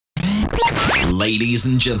Ladies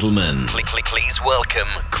and gentlemen, please welcome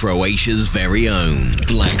Croatia's very own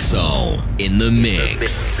Black Soul in the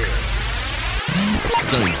mix.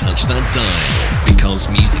 Don't touch that dial,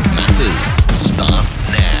 because music matters starts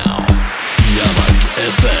now. Jamak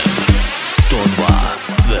FM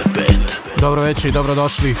 102,5. Dobro večer i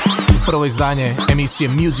dobrodošli u prvo izdanje emisije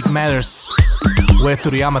Music Matters u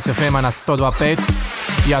eturu Jamat FM-a na 102.5.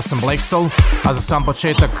 Ja sam Black Soul, a za sam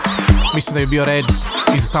početak mislim da bi bio red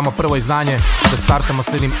i za samo prvo izdanje da startamo s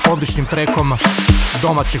jednim odličnim trackom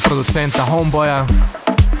domaćeg producenta Homeboya.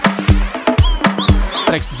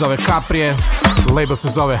 Track se zove Caprije, label se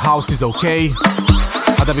zove House is OK,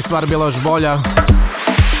 a da bi stvar bila još bolja,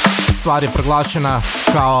 stvar je proglašena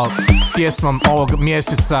kao pjesmom ovog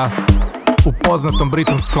mjeseca u poznatom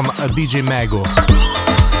britanskom DJ Magu.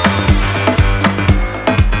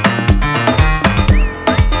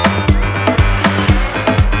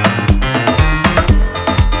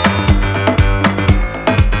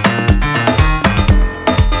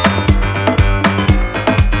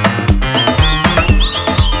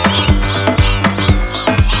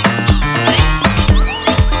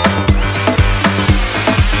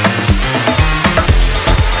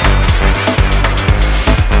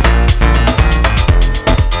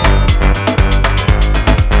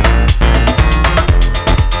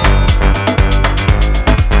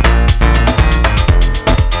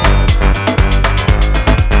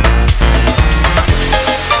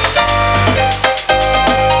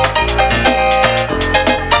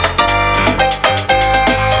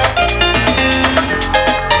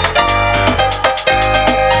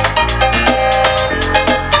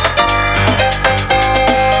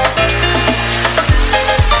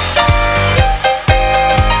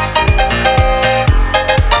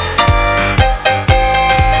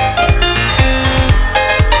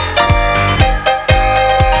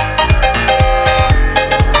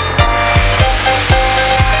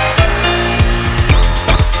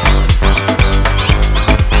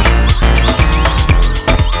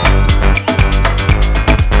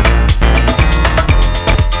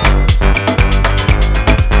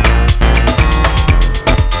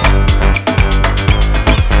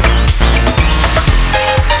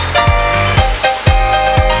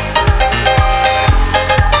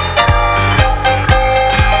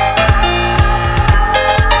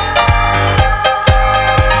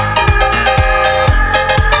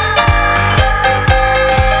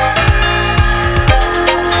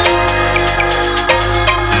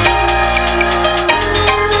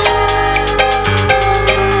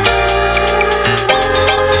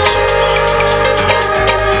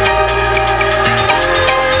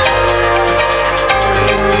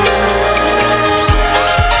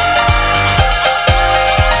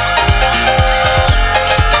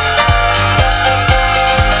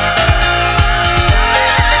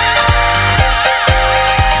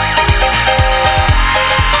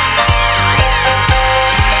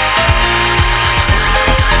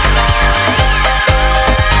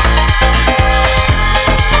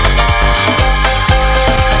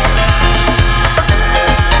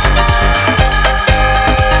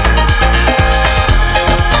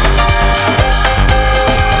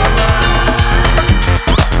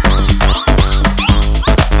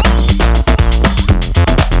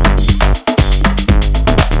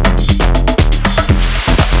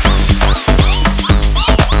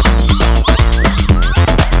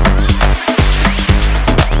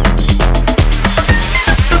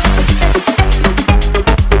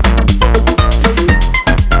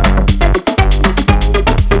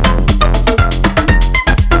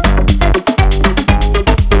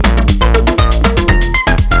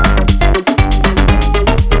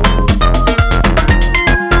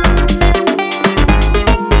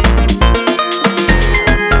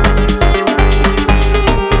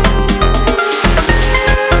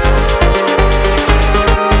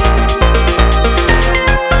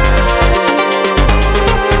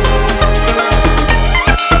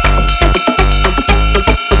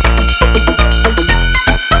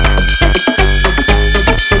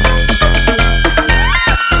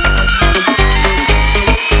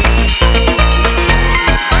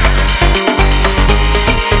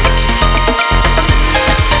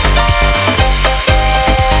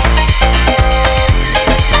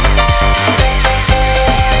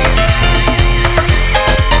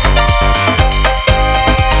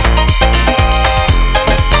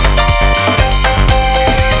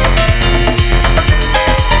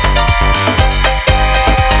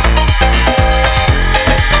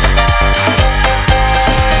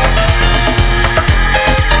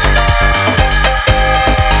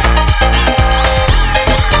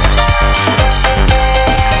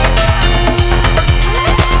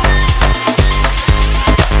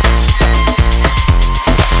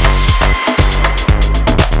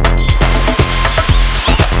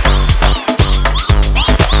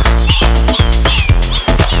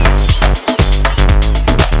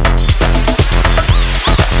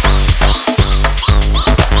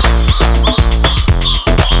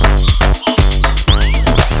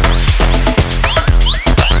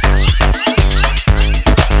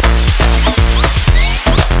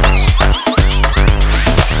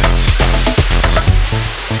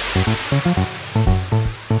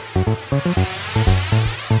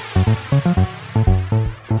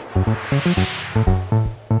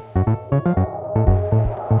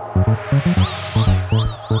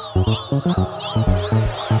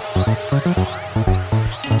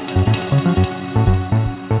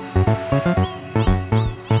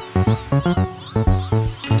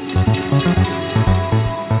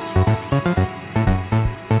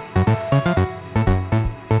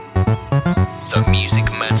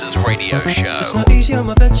 It's not easy on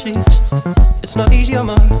my bedsheets. It's not easy on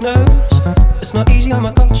my nerves. It's not easy on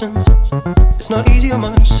my conscience. It's not easy on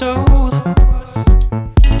my soul.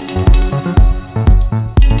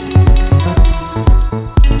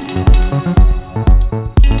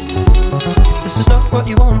 This is not what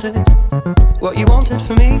you wanted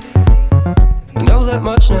for me. I know that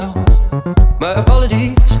much now. My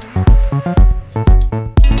apologies.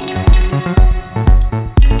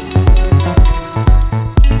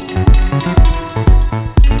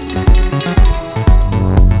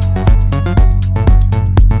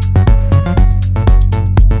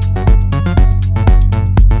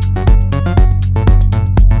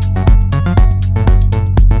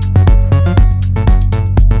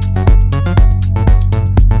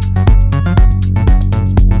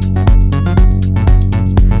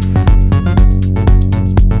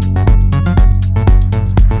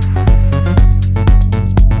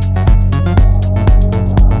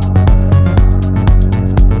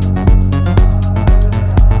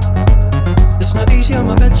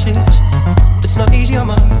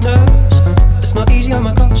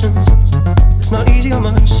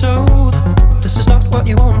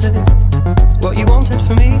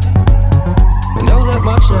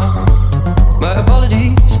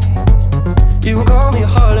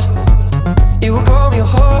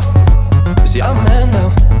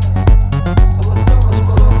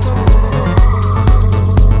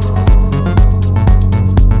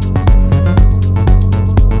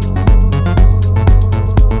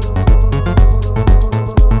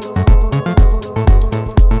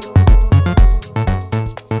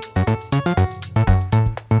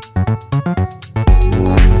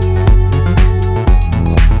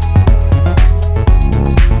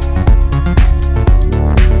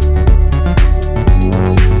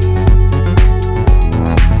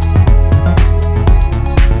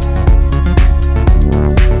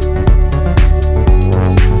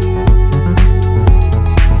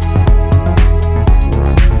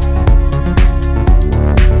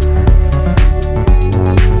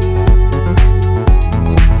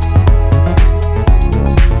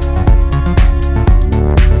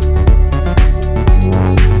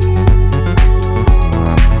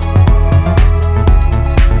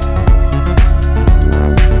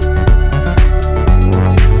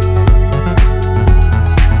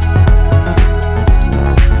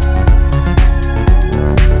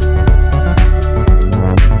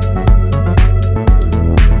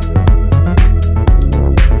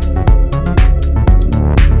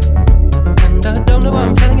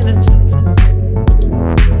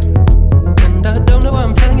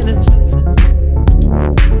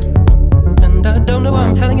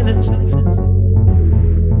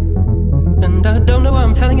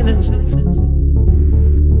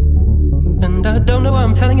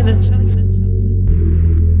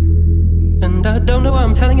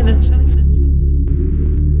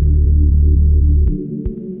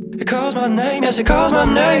 It calls my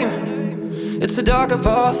name. It's a darker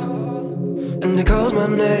path, and it calls my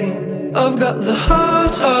name. I've got the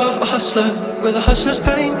heart of a hustler with a hustler's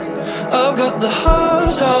pain. I've got the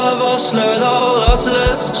heart of a hustler with all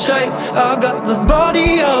hustler's shame. I've got the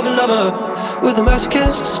body of a lover with a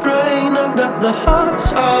masochist's brain. I've got the heart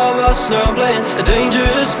of a hustler. I'm playing a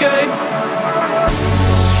dangerous game.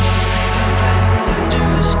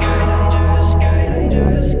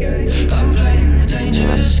 I'm playing a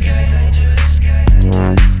dangerous game.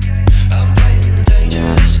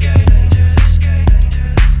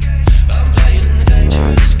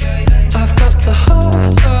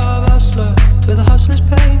 With a hustler's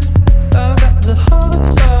pain, I've got the heart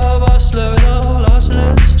of a hustler with all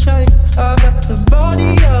hustler's shame. I've got the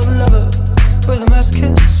body of a lover with a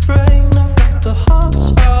masochist's brain. I've got the heart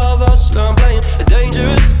of a hustler. I'm playing a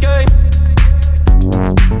dangerous game.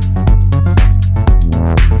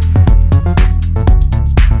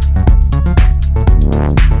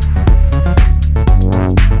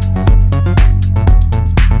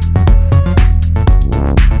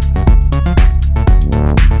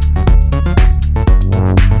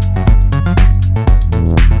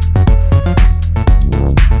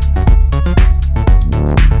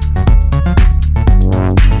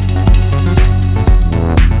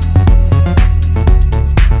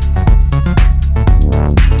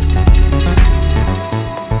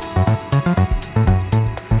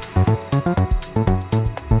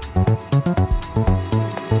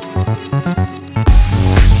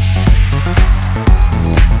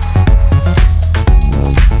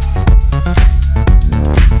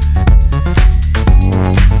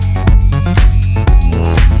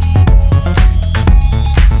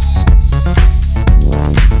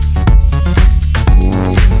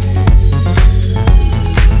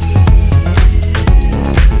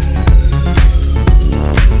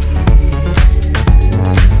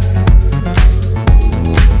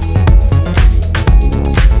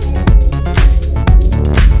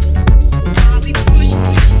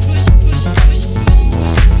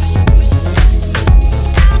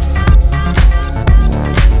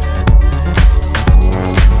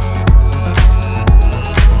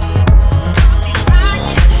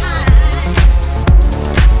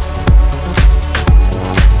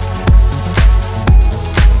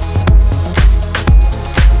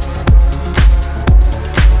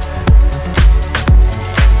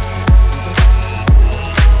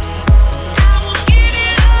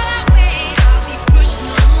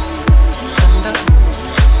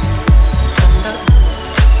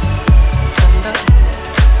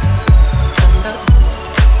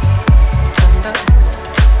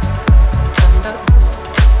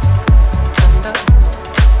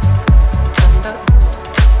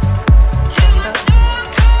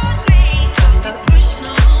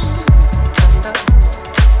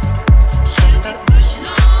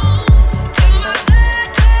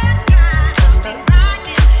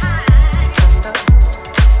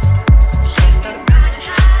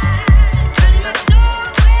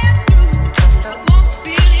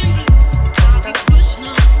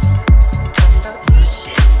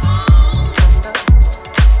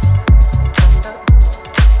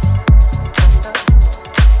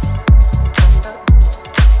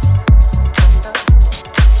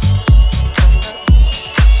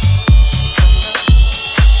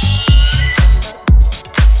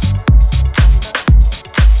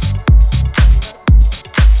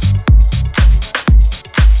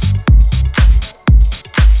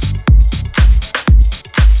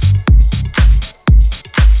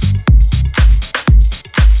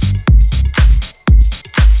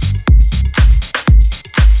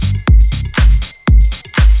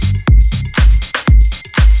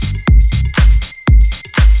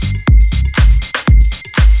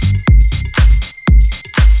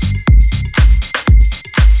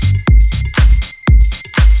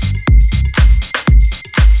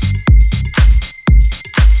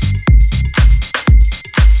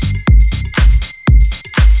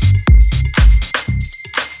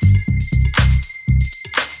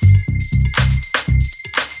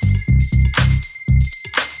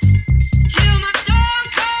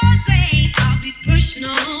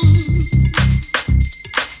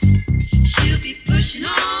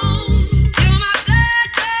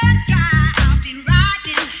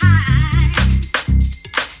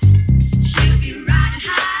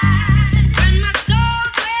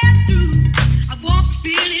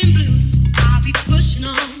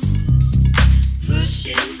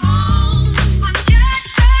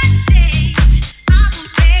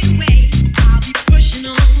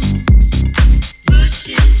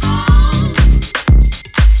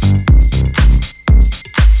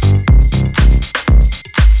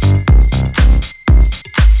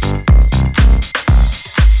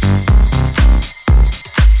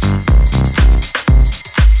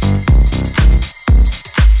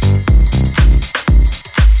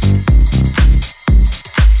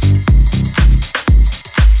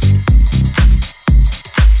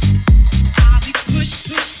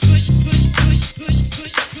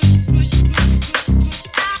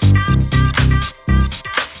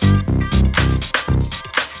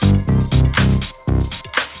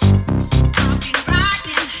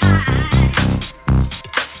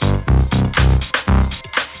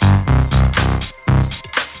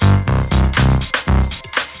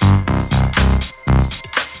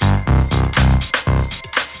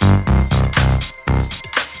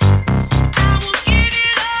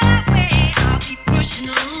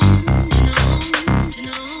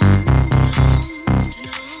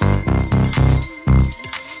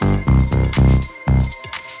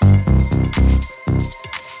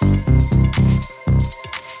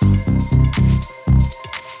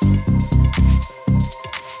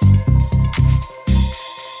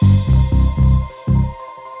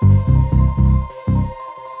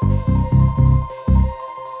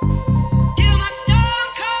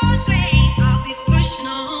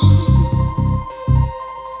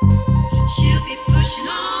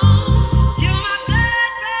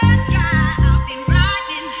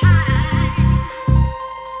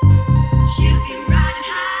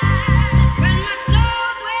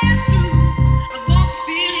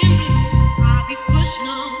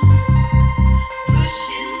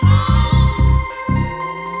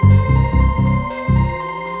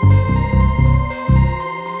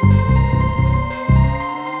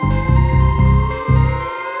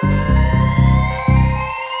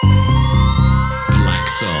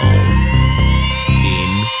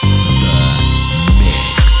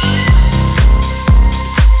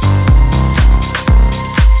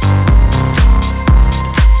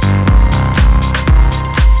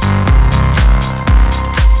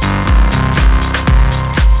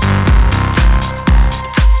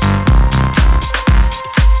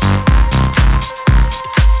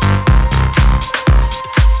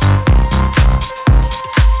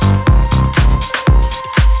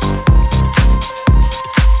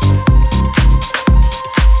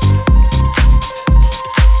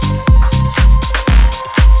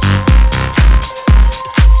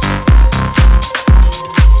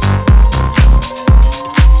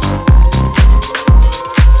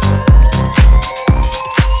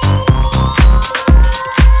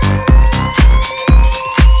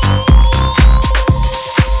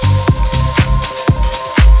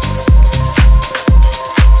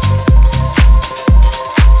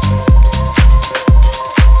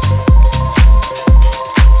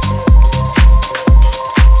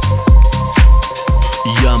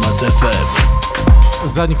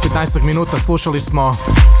 Zadnjih 15 minuta slušali smo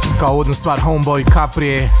kao uvodnu stvar Homeboy,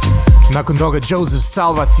 Caprije, nakon toga Joseph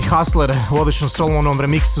Salvat i Hustler u odličnom solomonom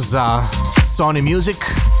remiksu za Sony Music.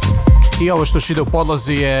 I ovo što još ide u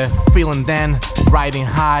podlozi je Feelin' Dan, Riding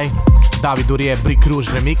High, David Urije, Brick Rouge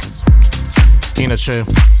remix. Inače,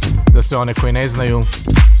 za sve one koji ne znaju,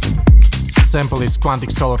 sample iz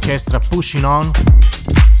Quantic Soul Orchestra, Pushing On.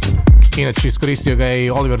 Inače, iskoristio ga je i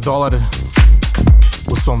Oliver Dollar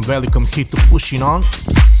u svom velikom hitu Pushing On.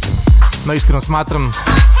 No iskreno smatram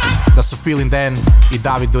da su Feelin' Dan i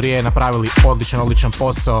David Durije napravili odličan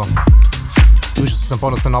posao. Užasno sam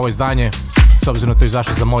ponosan na ovo izdanje, s obzirom to je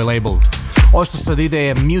izašlo za moj label. Ovo što sad ide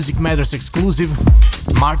je Music Matters Exclusive,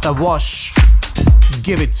 Martha Wash,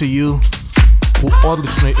 Give It To You, u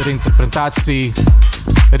odličnoj reinterpretaciji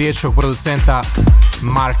riječkog producenta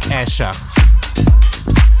Mark Asha.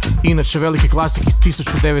 Inače veliki klasik iz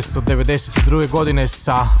 1992. godine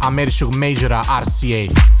sa američkog majora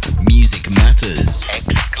RCA. Music Matters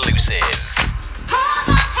Exclusive.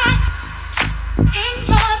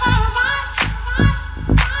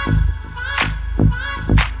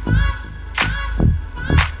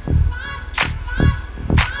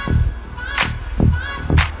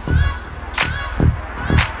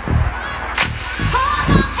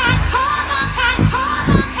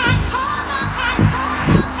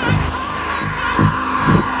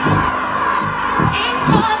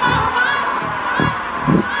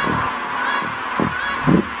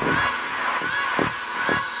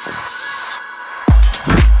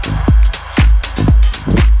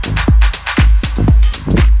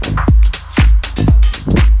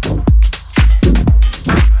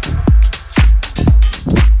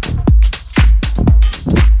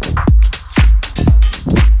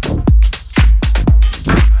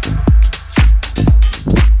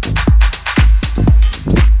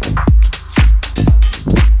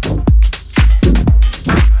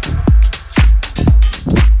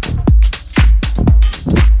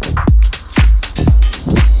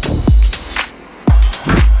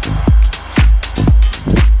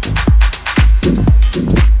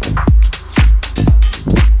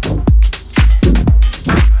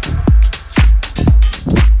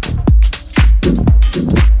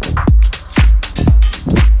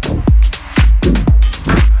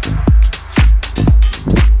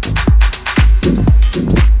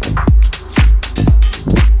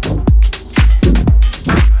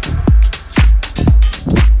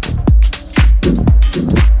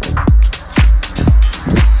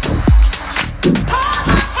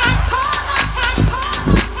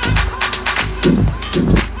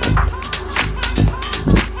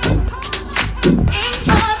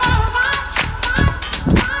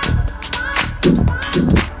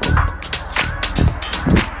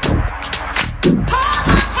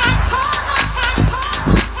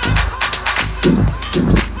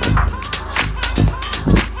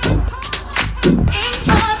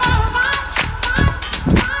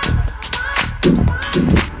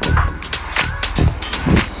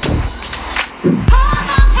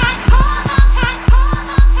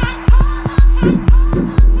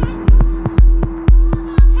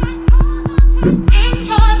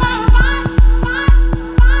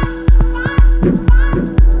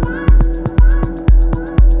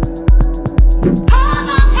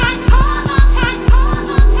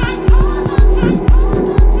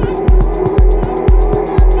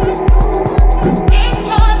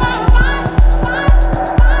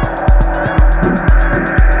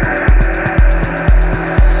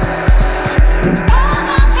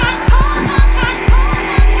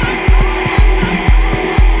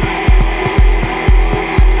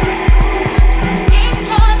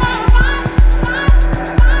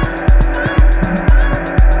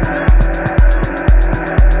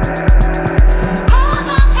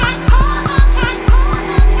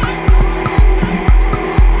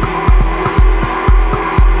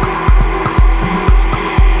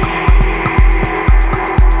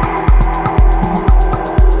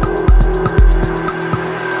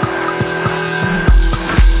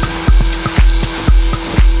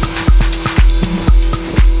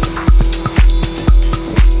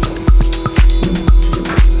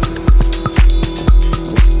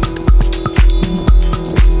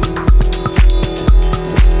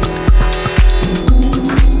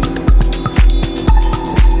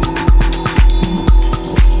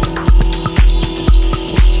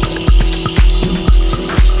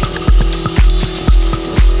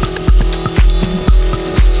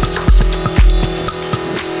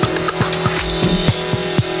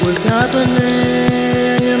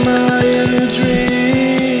 happening? Am I in a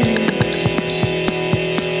dream?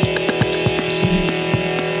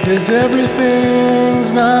 'Cause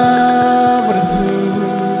everything's not what it seems.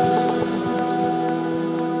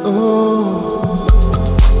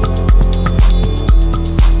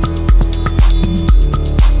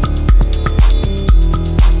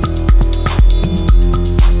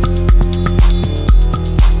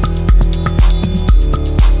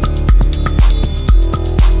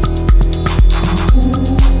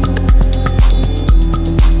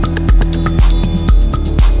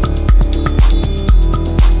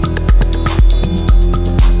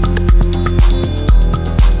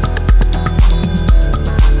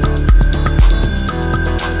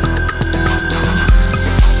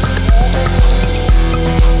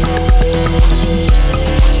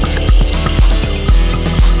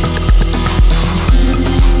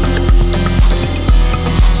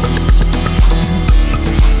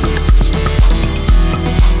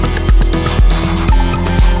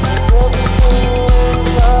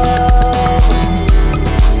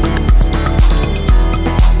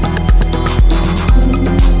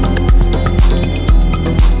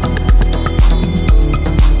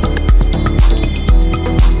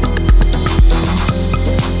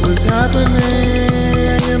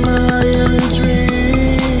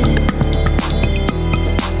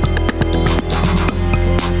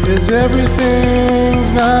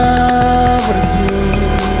 everything's not what it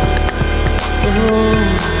seems. Oh.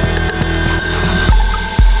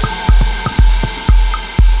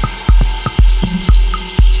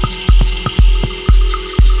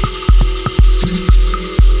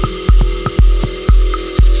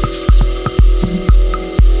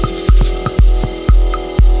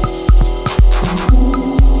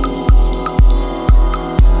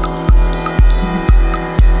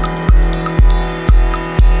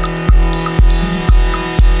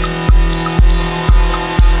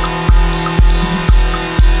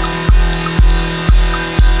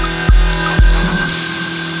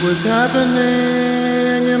 What's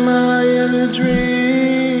happening? Am I in a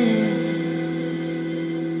dream?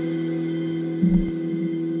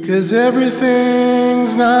 'Cause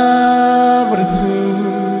everything's not what it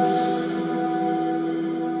seems.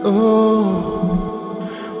 Oh,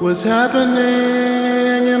 what's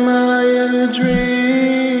happening? Am I in a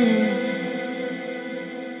dream?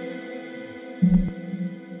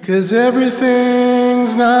 'Cause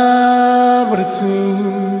everything's not what it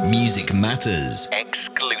seems. Music Matters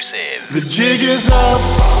exclusive. The jig is up,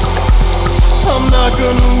 I'm not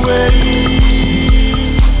gonna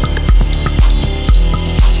wait.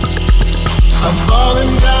 I'm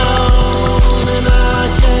falling down and I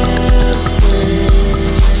can't stay.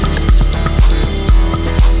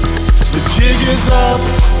 The jig is up,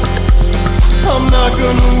 I'm not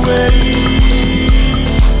gonna wait.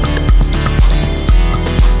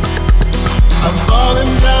 I'm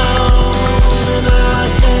falling down and I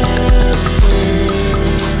can't stay.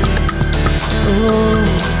 Oh,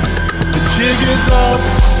 the jig is up,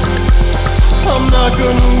 I'm not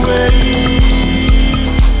gonna wait.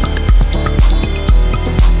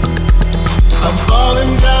 I'm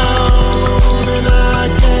falling down and I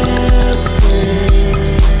can't stay.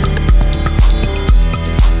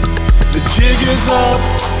 The jig is up,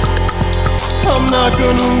 I'm not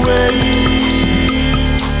gonna wait.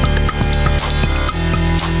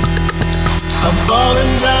 I'm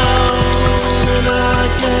falling down and I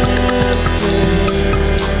can't stay.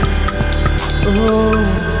 Oh.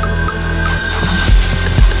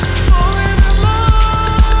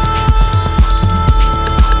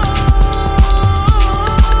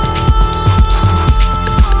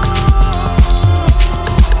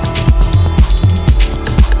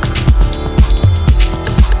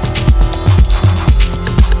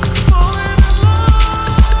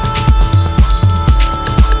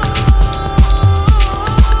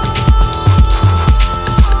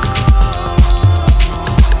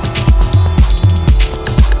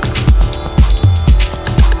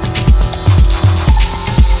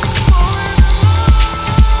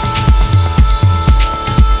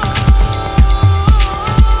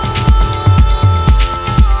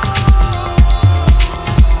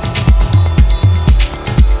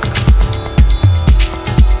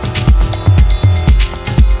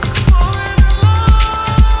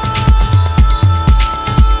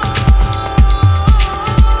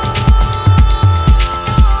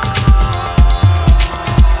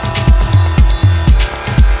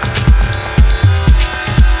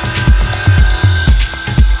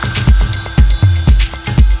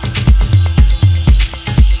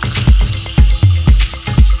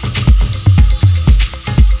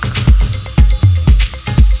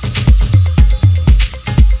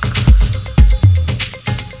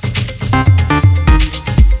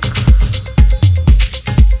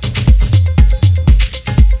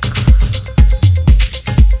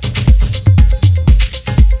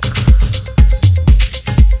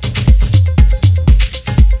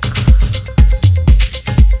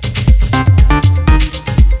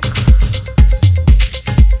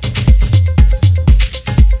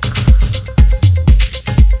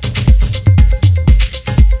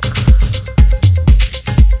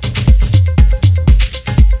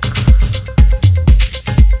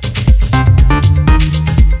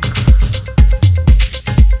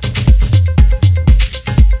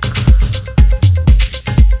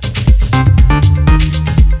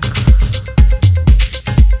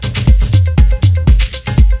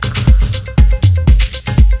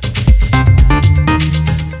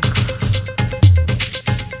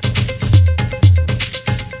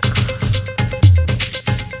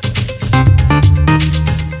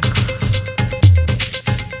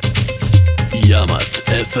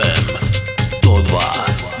 FM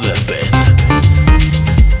 102 sve 5.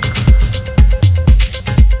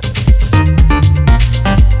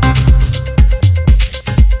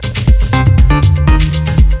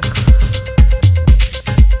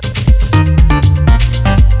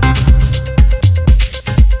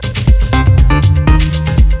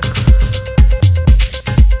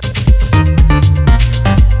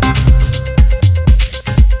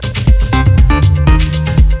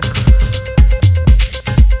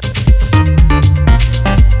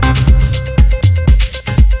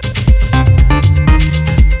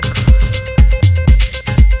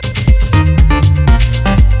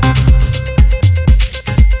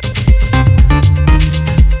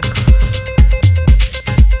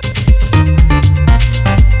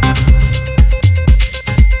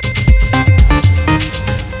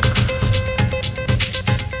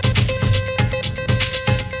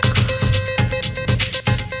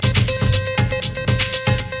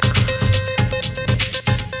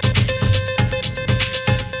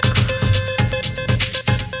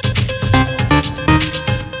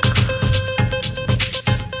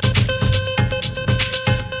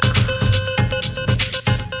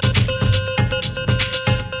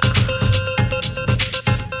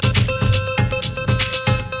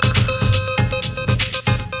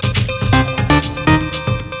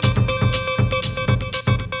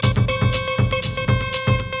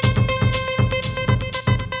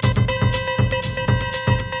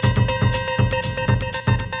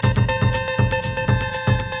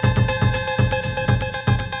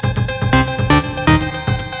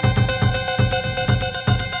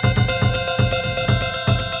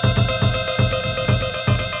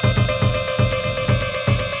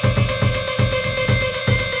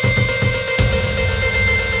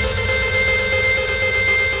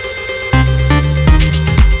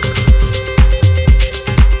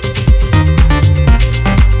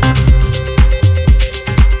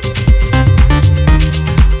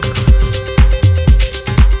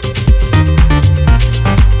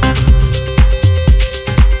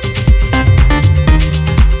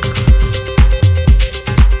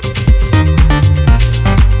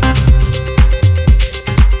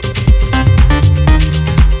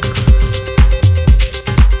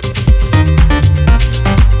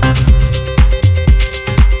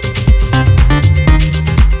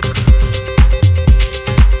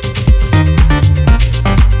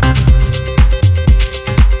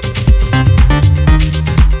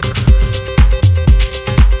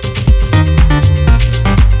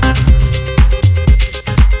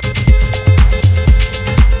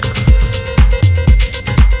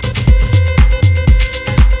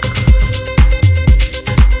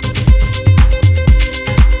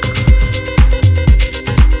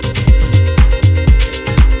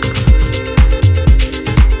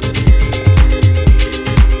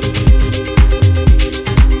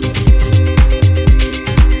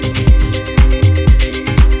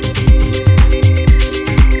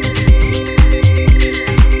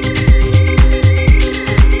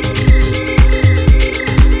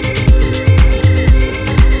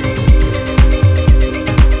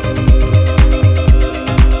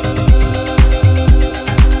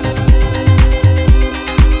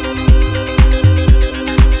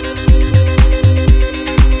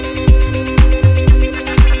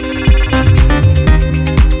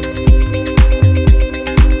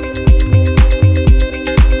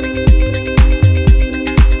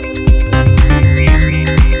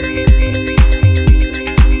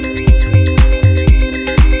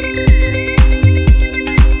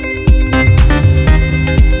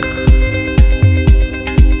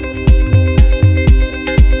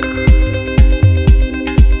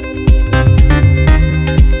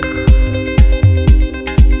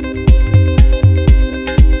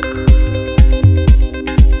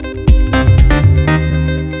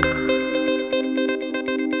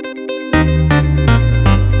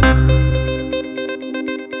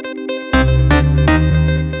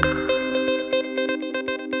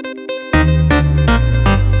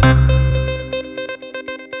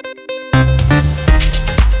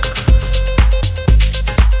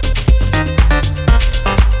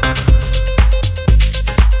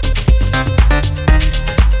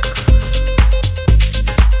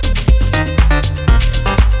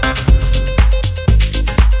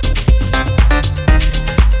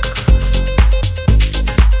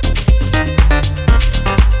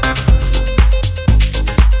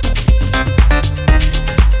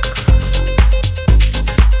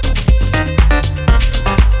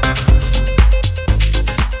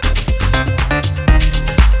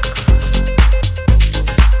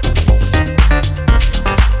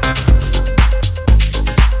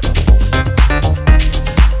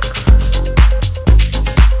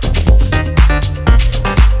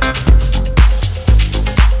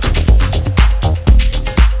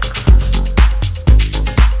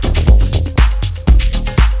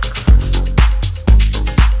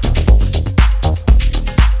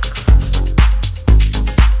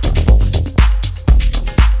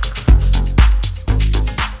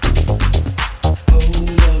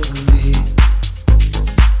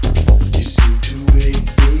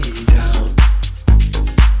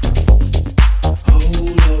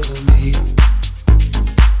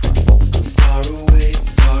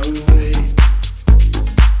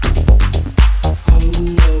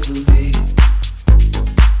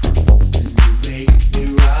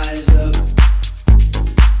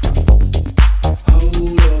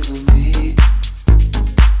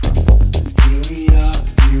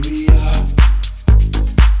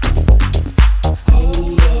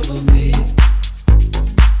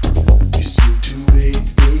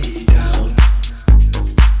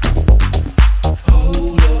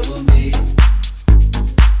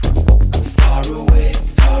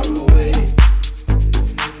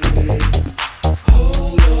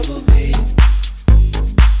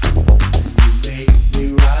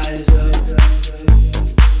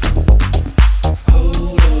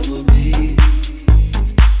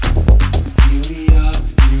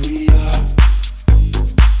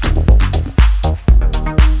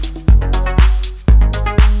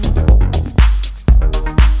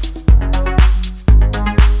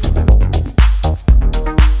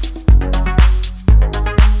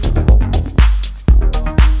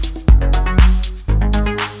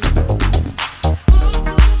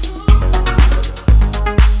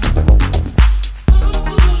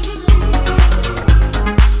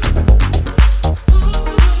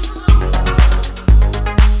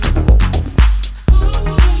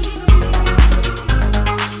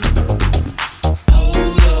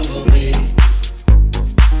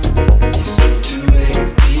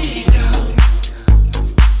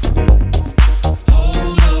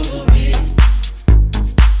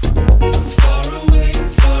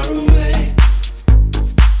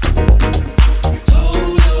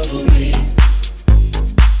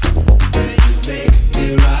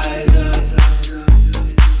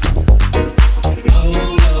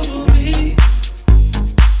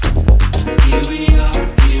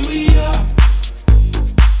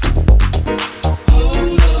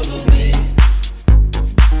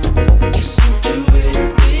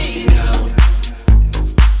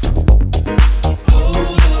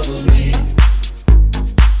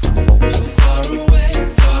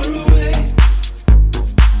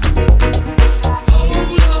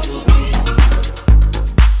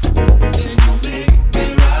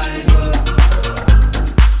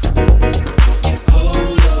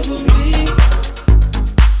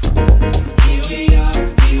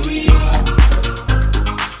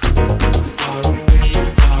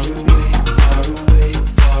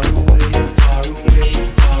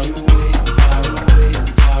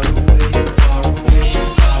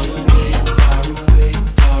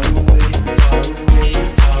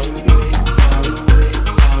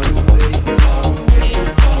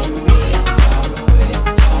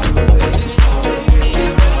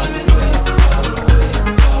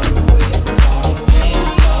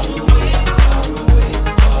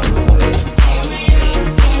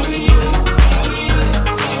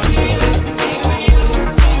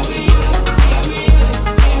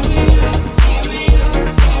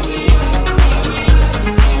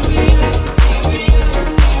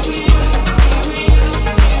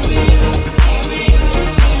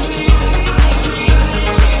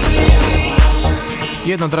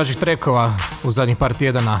 Jedan od dražih trekova u zadnjih par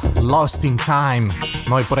tjedana, Lost in Time,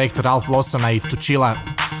 novi projekt Ralph Lawsona i Tuchila,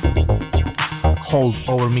 Hold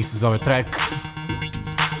Over Me se zove track,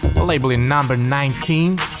 label je Number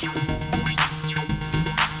 19.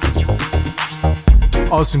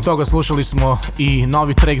 Osim toga slušali smo i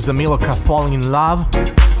novi track za Miloka, Falling in Love,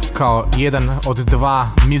 kao jedan od dva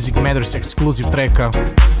Music Matters exclusive tracka.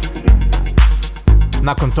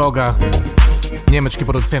 Nakon toga njemački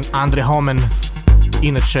producent Andre Homen,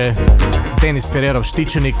 inače Denis Ferrerov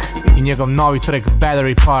štićenik, i njegov novi track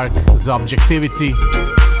Battery Park za Objectivity.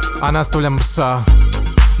 A nastavljamo sa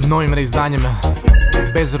novim reizdanjem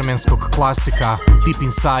bezvremenskog klasika Deep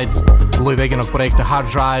Inside Louis Veganog projekta Hard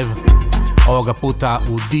Drive, ovoga puta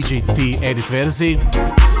u DJT edit verziji.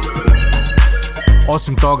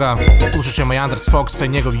 Osim toga slušat ćemo i Anders Foxa i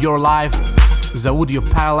njegov Your Life za Audio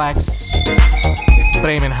Parallax,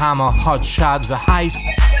 Bremen Hamo Hot Shot za Heist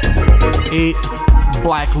i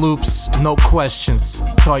Black Loops No Questions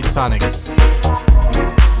Toy Tonics.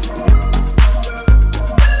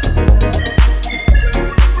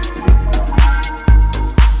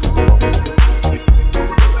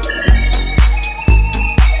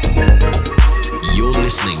 You're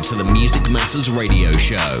listening to the Music Matters radio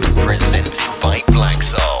show, presented by Black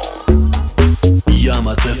Soul.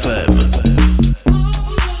 Yamat FM.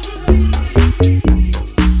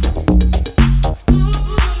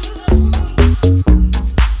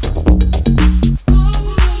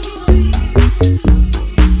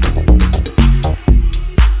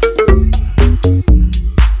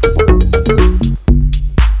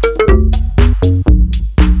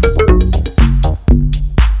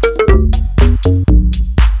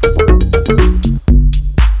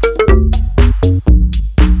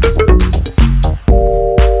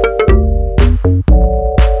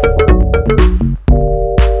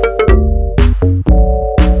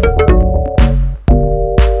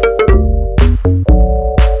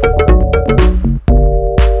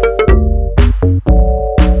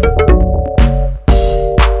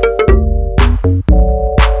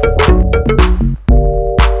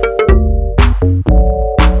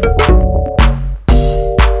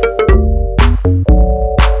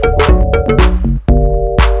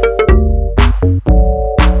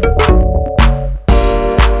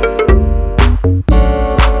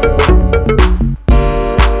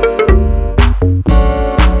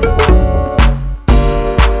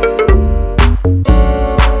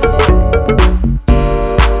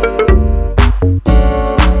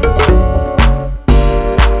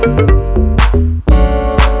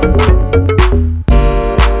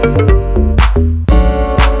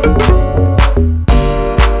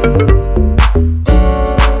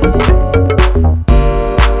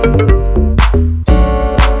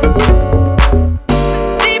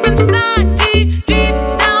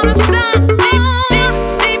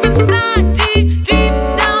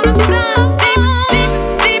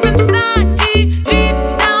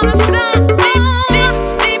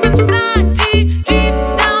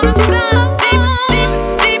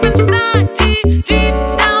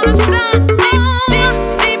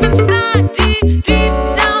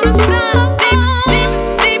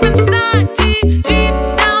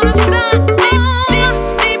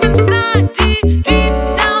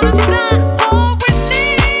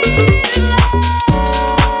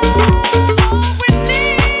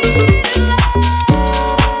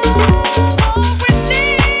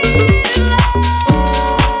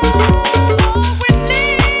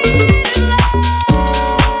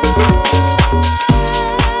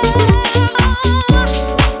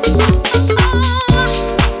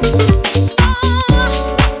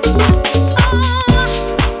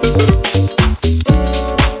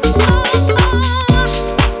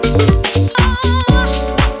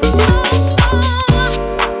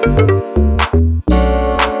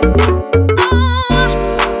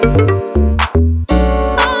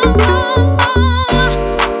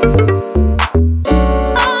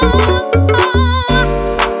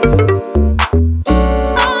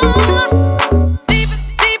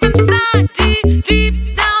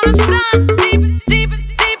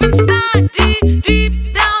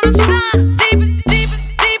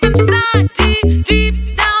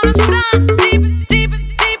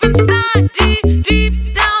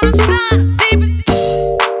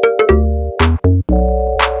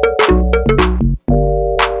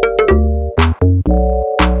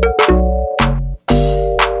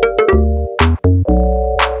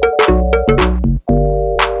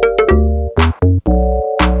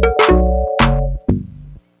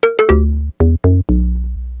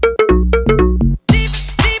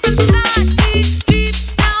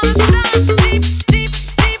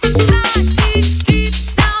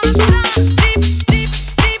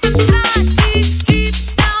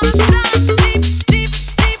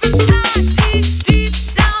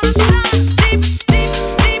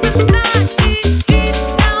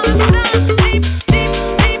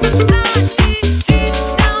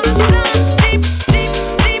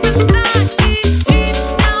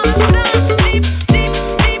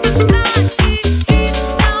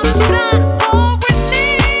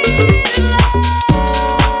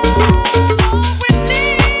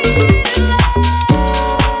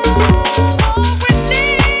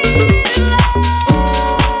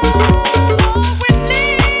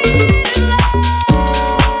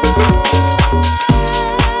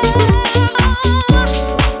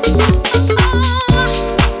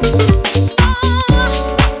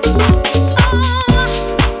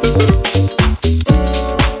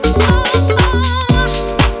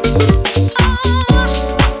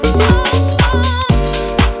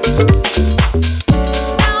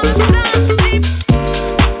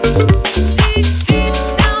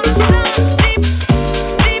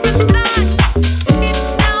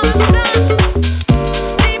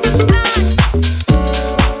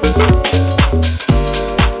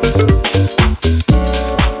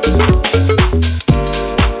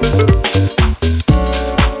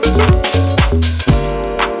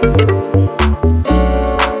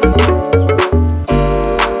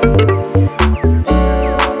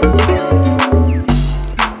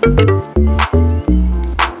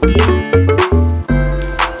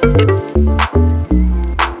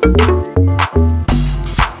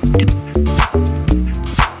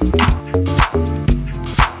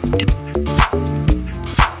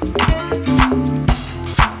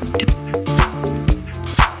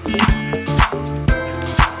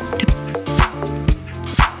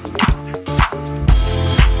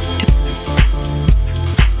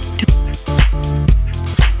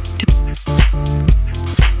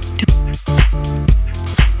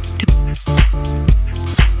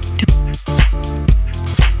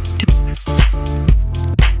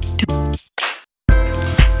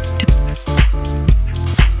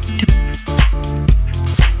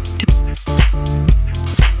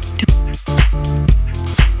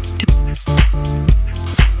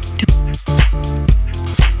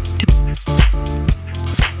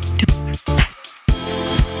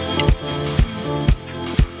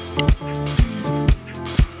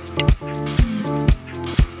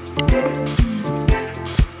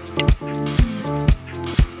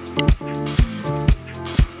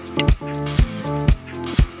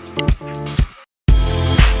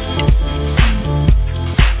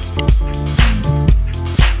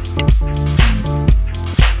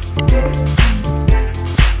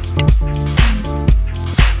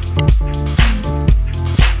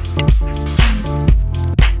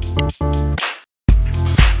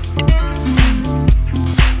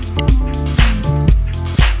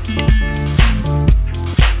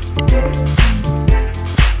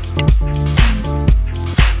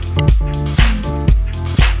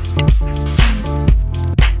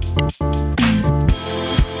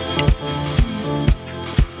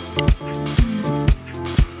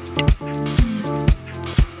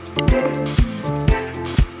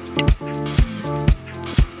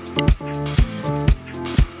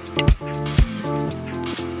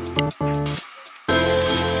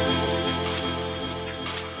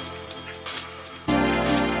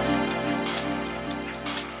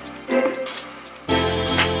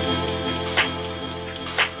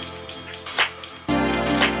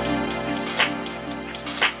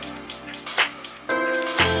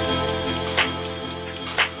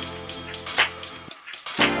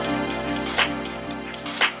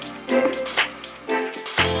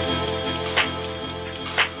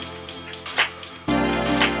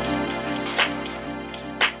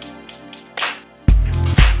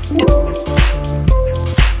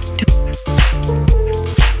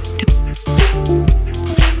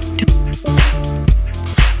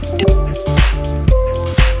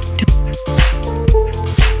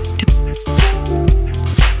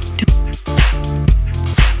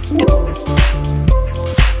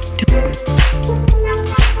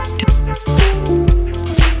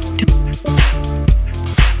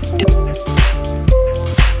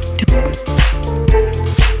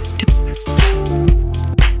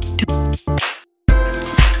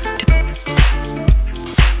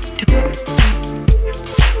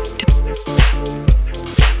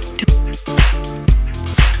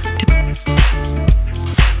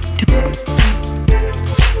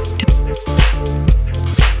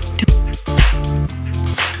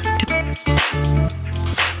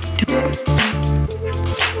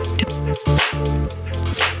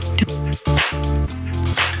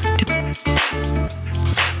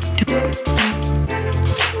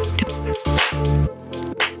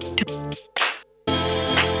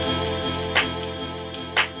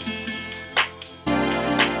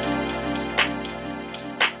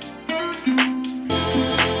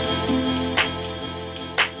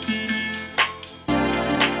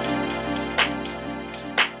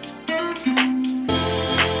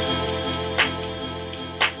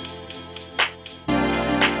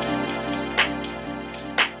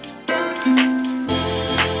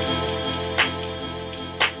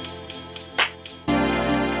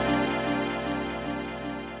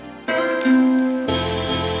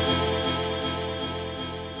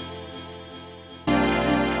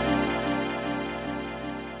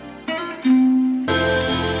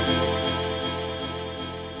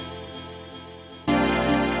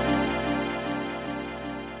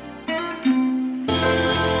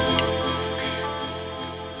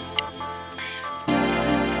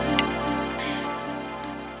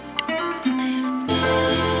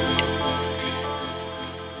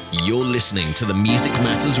 You're listening to the Music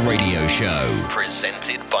Matters radio show,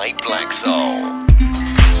 presented by Black Soul.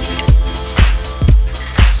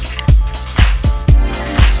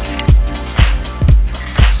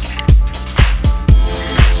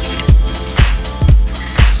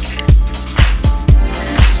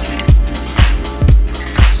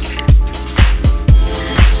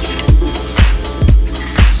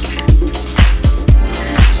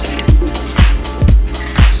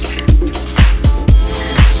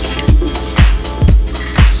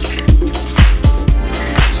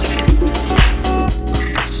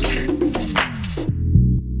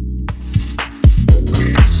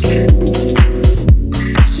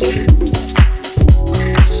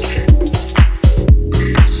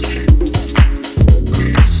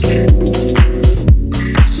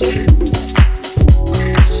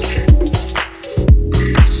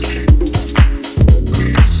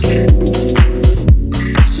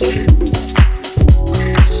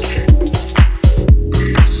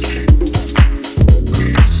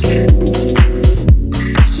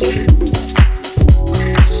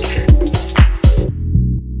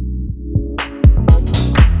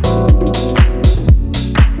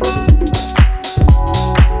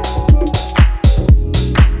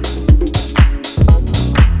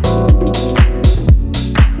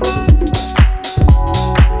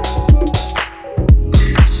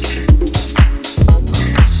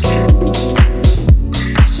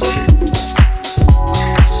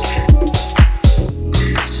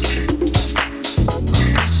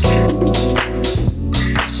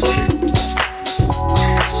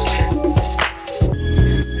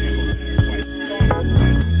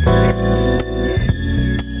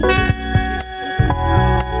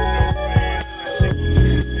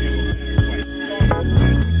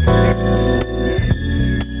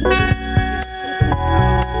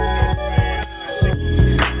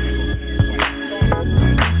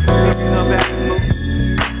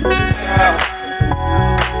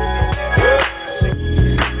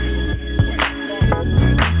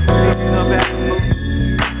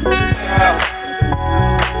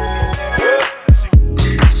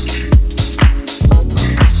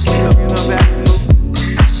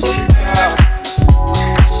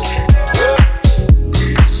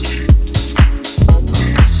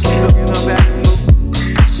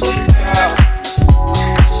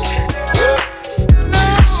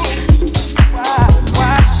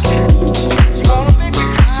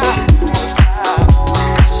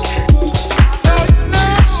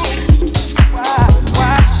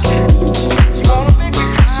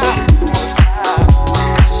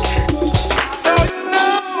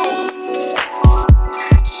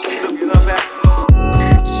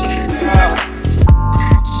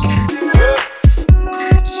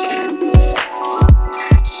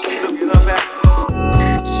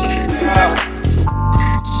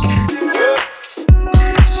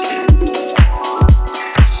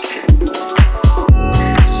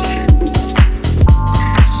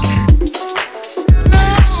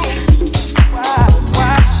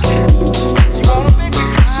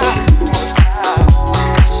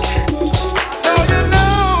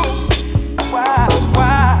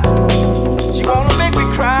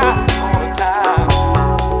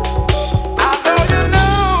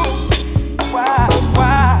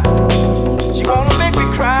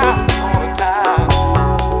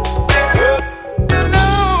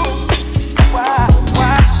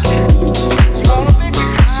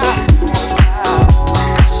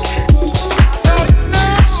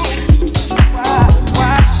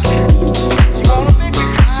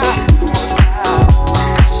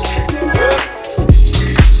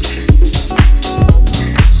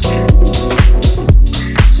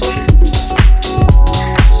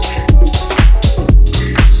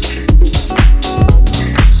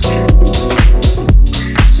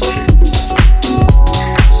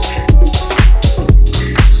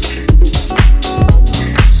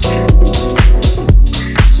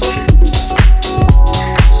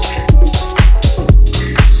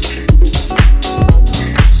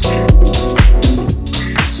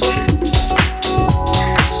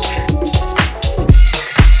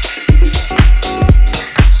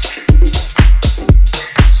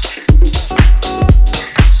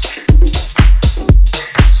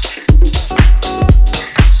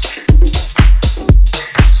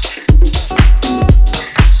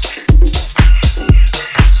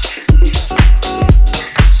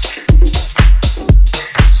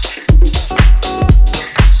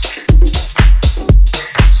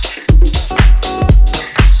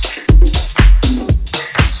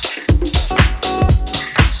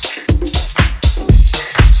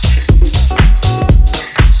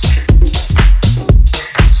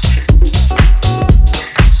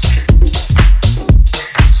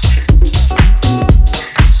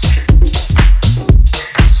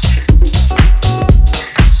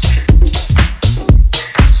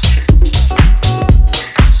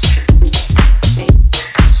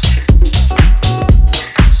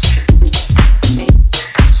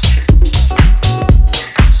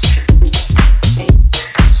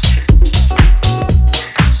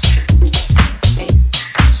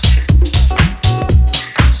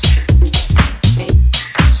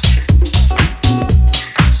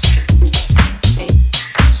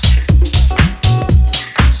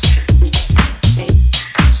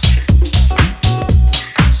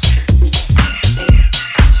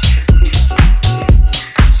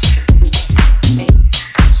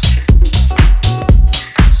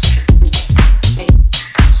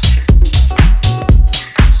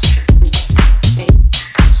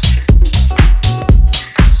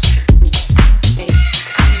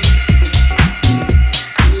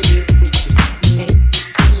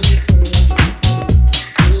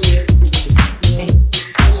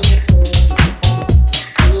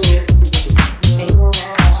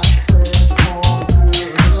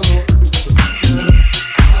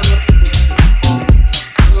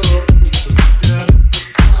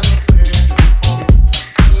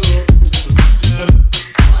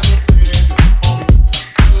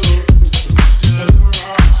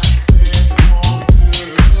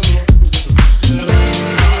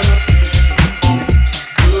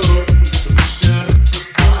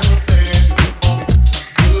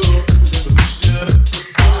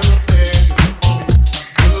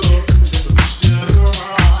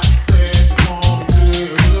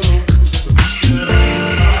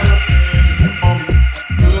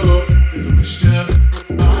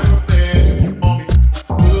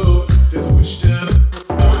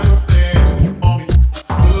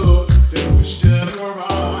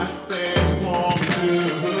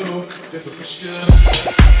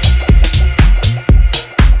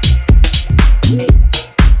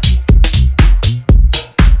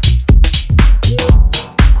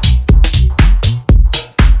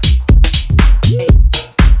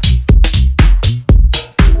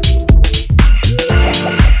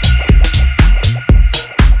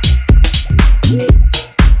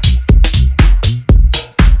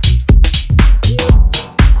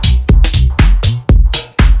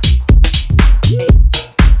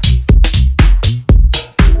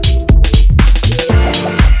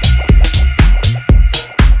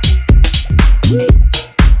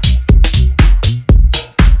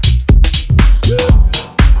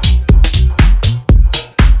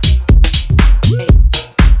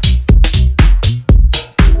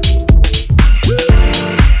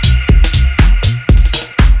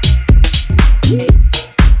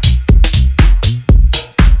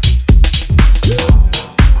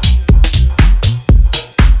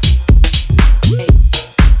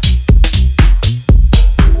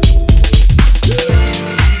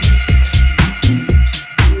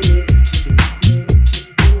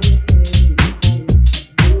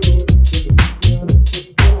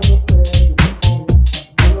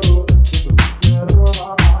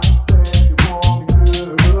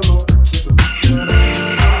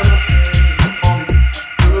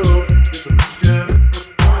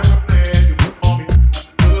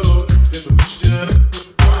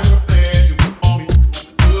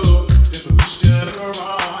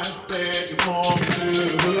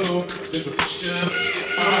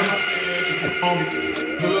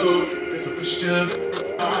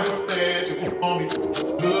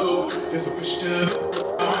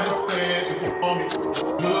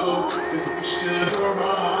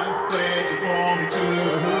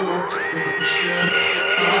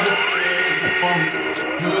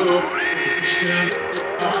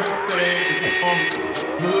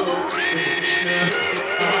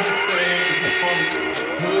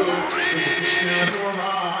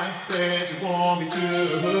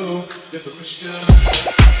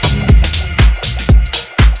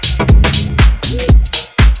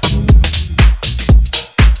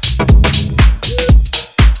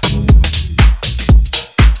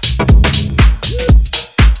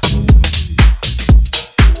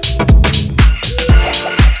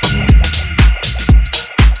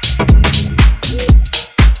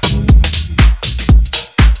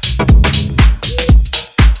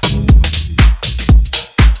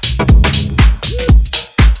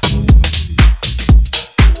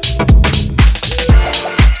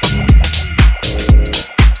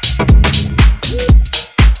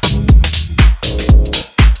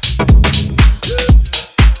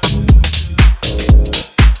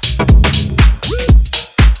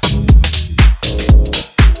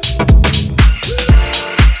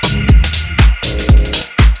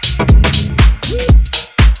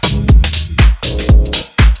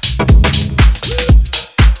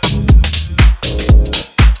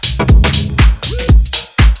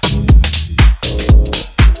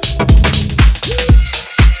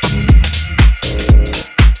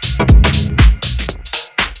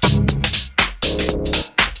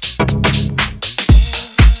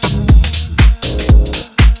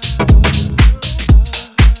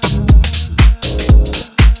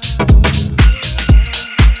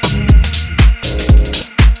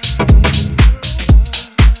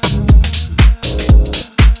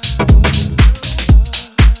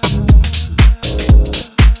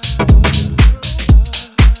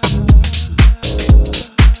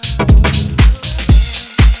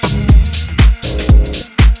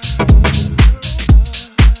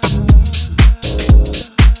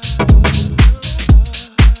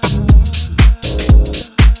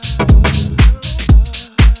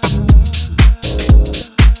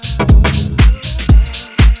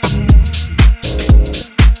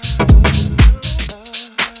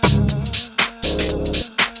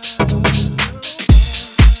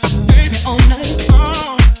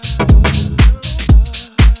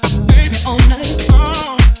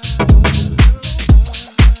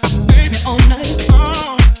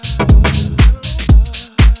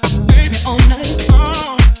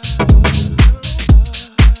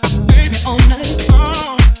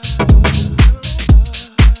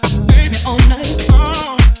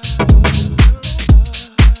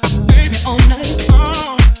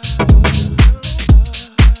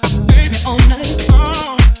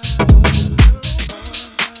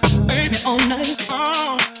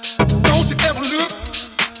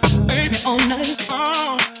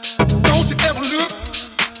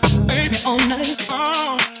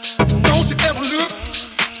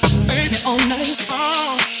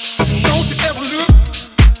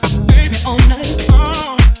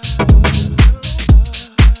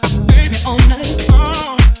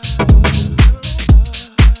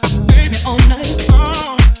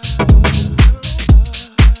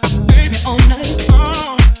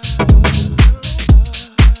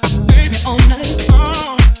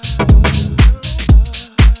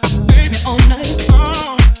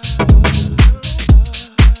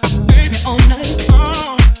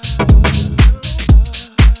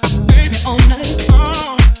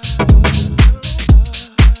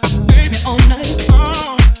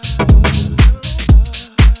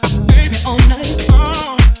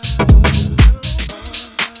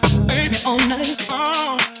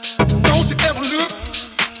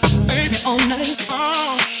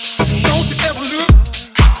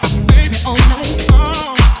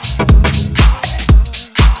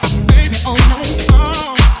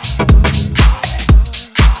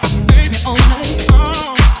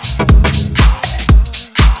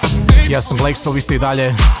 Ja sam Blackstone, vi ste i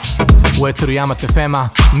dalje u eteru Yamat FM-a,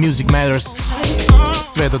 Music Matters,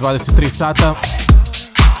 sve do 23 sata.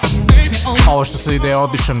 Ovo što se ide je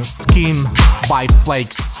odličan Scheme by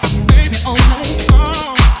Flakes,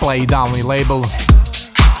 Play Down i label,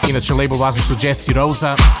 inače label vlasništvo Jesse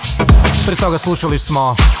Rosa. Prije toga slušali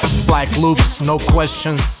smo Black Loops, No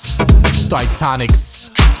Questions, Titanics,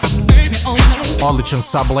 odličan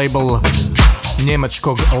sublabel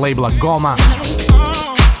njemačkog labela Goma.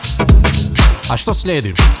 A što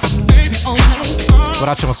slijedi?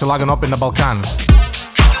 Vraćamo se lagano opet na Balkan.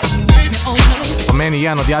 Po meni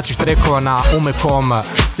jedan od jačih trackova na Umekom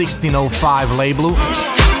 1605 labelu.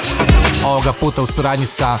 Ovoga puta u suradnji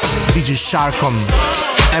sa DJ Sharkom.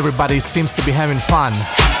 Everybody seems to be having fun.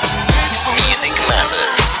 Music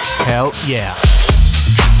matters. Hell yeah.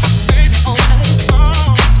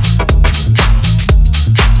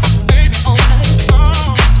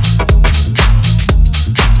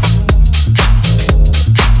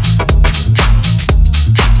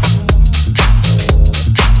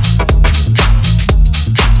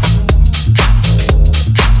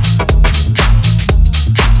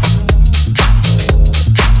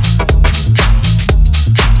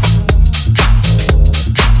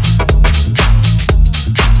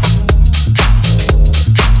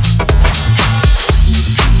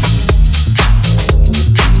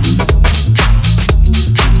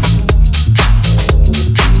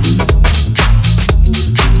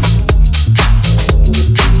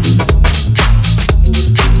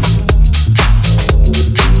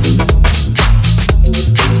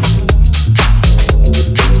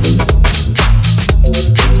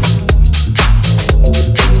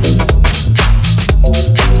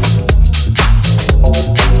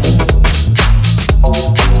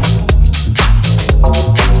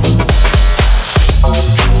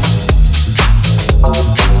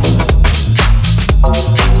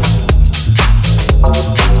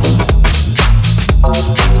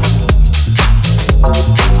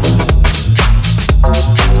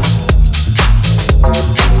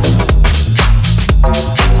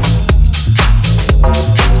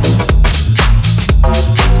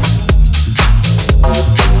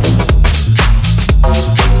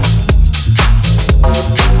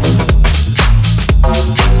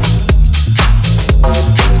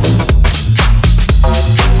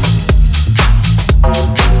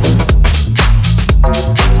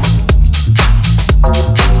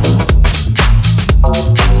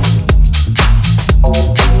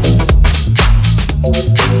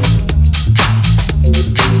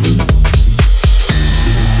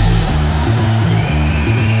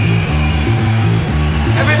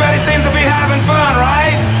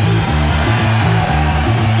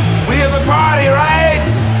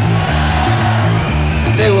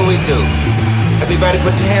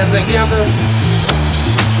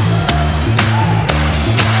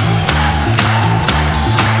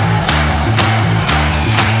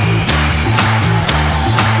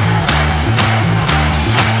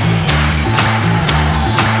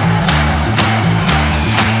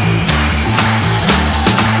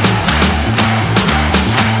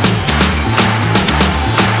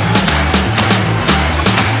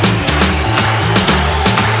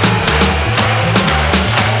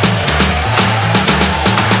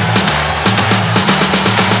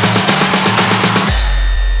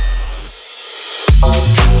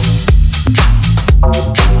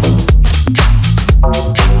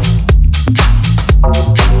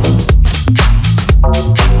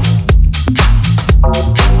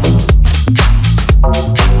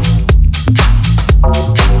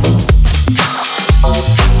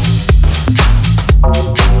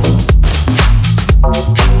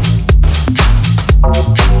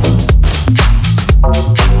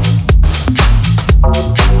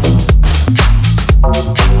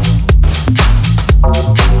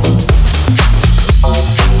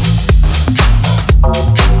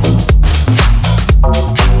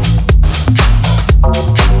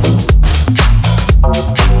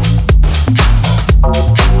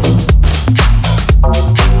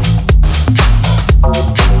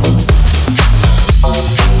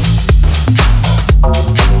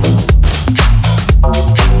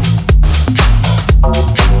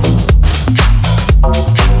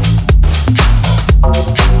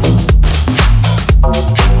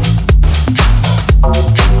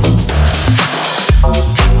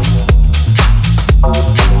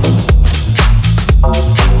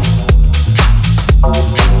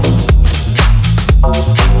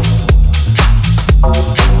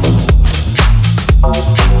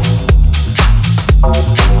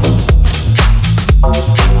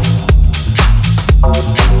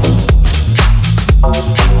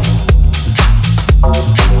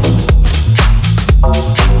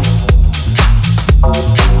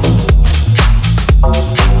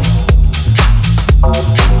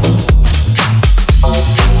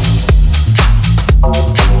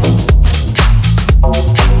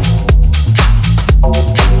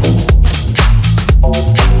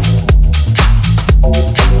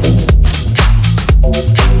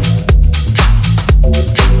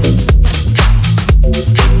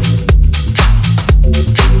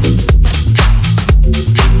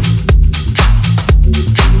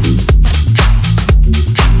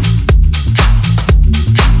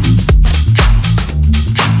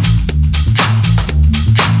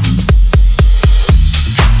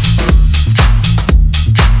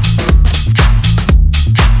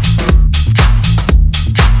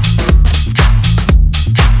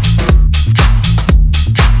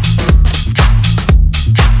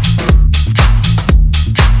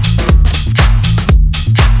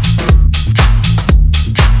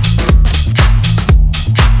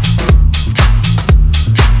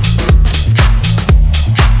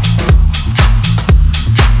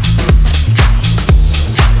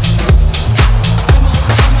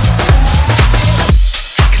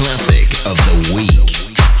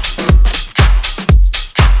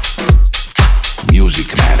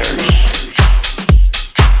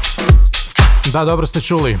 Da, dobro ste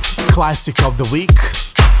čuli. Classic of the Week.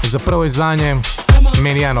 Za prvo izdanje,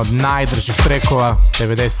 meni jedan od najdržih trekova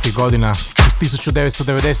 90. godina. Iz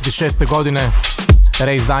 1996. godine.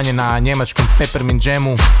 Reizdanje na njemačkom Peppermint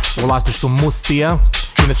Jamu u vlasništvu Mustija.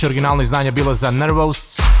 Inače, originalno izdanje bilo za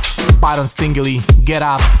Nervous, Byron Stingley, Get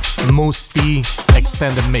Up, Musti,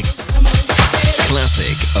 Extended Mix.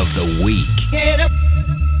 Classic of the Week. Get up,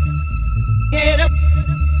 get up,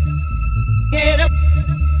 get up,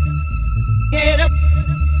 get up,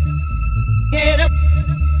 get up,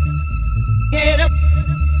 get up,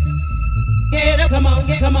 get up, come on,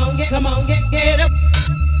 get up, get up,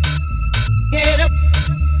 get up,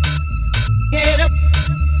 get up,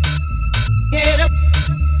 get up,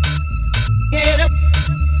 get up,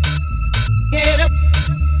 get up,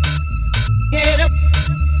 get up,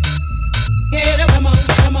 get up, come on,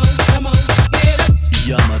 get up.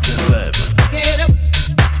 Yamat FM. Get up,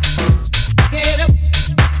 get up,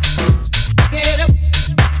 get up,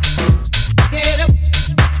 get up,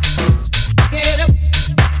 get up,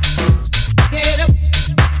 get up,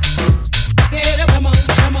 get up, come on, get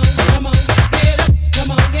up, come on, get up, get up,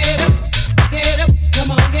 come on, get up, get up,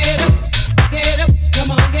 come on, get up, get up,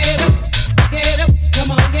 come on, get up, get up,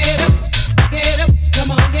 come on, get up, get up,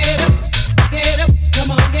 come on, get up, get up,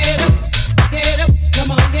 come on, get up, get up,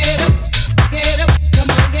 come on, get up.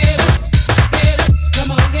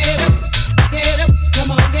 Come on, get up, get up,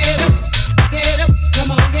 come on, get up, get up, come on, get up, get up,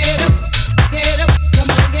 come on, get up, get up, come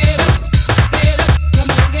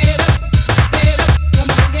on, get up, get up, come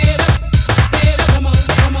on, get up, get up, come on,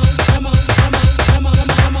 come on, come on, come on, come on,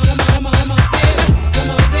 come on, come on, come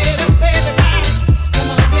on, get up, baby, come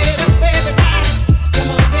on, get up, baby, come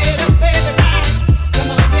on, get up, baby, come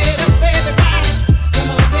on, get up, baby,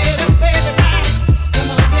 come on, get up, baby, come on, get up, baby, come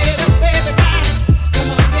on, get up,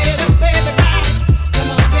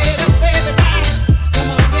 baby.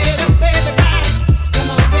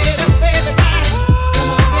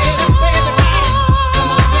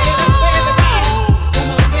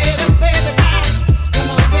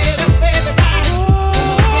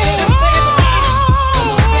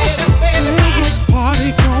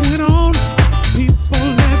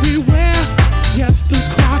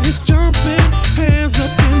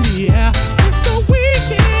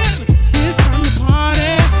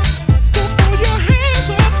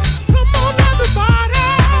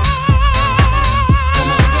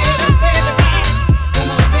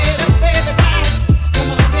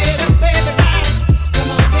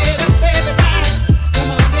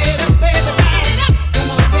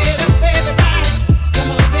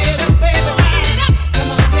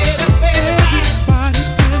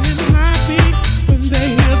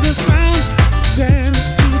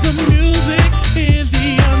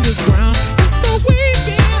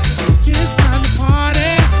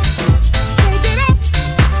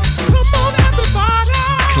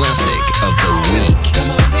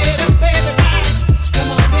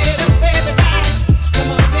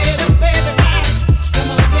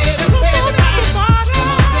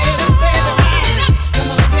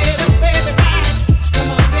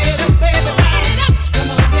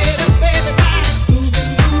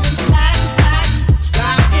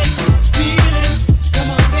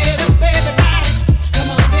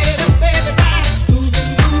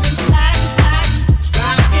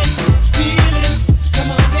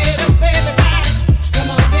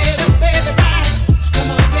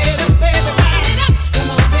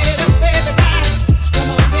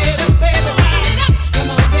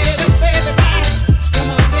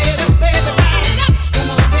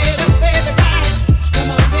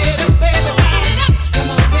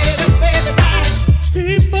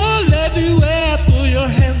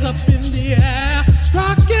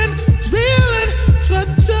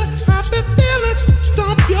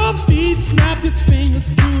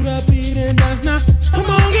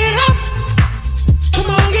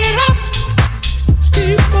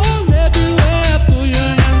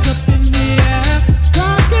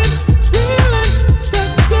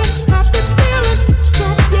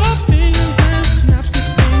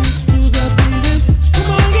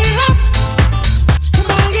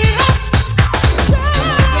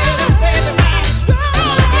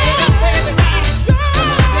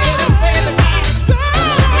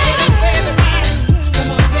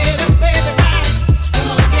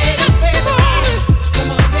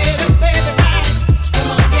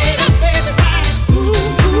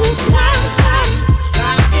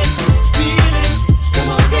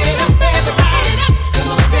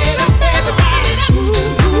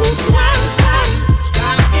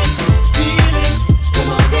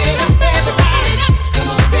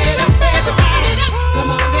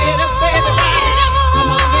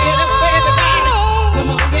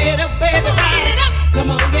 Get up, baby.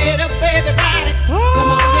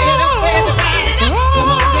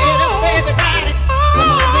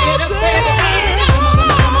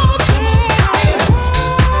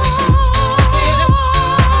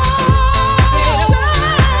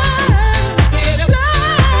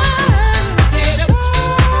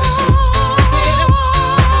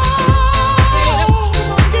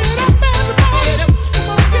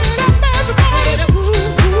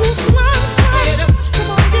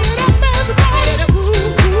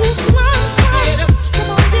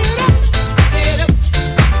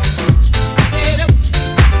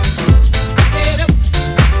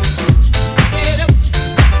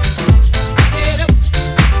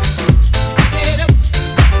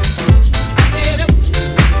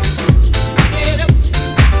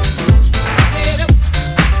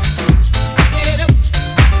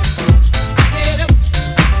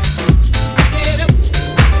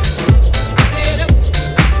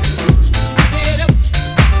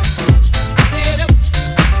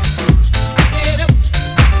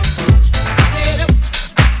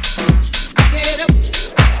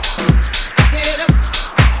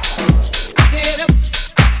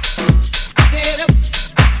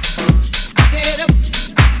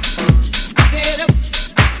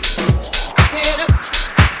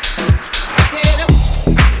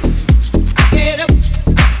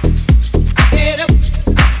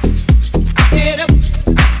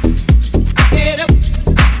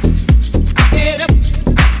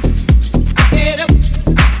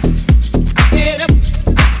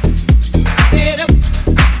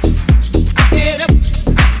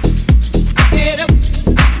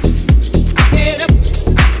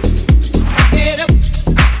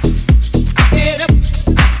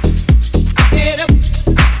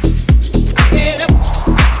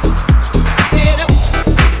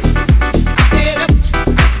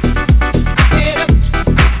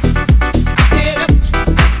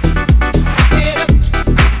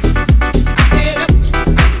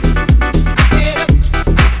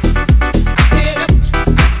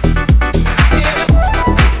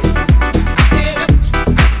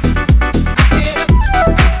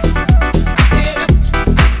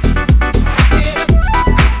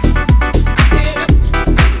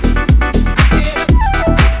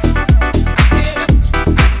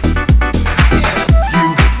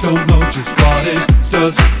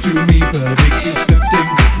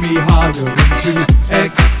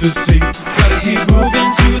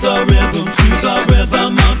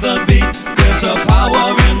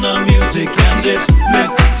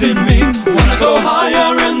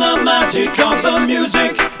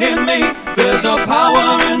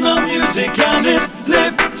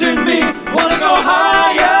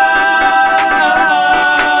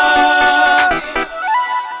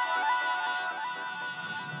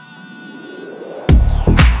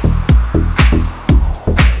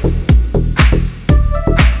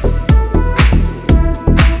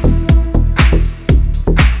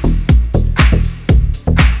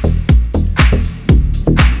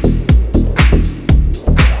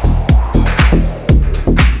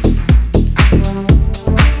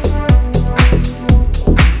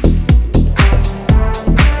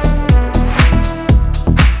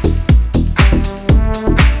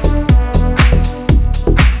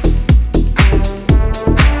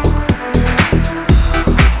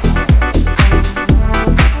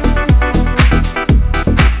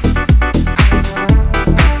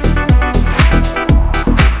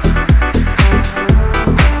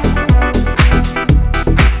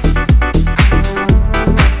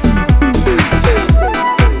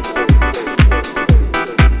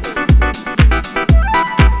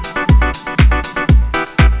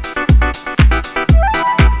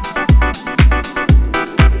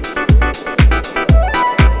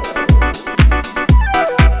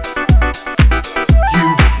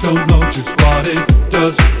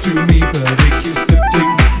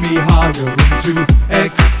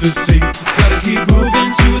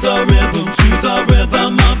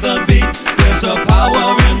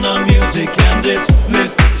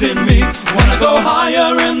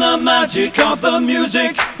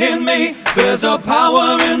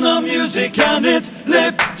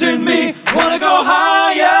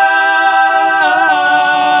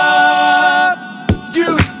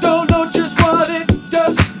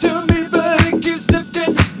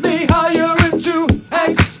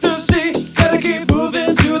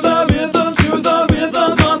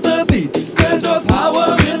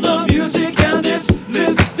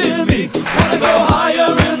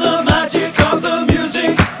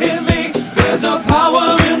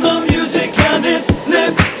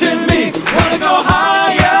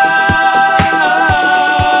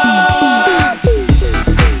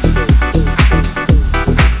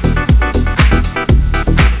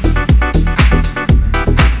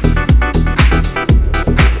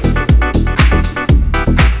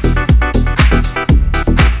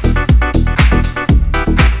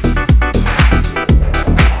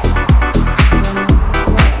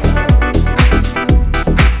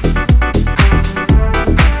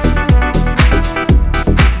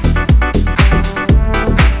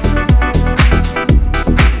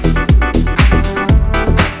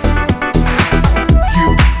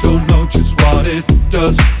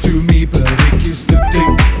 does to me, but it keeps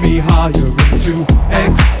lifting me higher into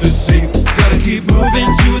ecstasy. Gotta keep moving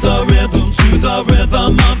to the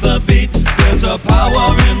rhythm of the beat. There's a power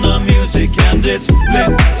in the music and it's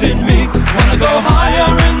lifting me. Wanna go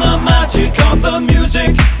higher in the magic of the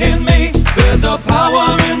music in me. There's a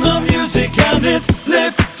power in the music and it's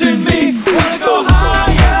lifting me. Wanna go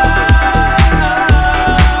higher.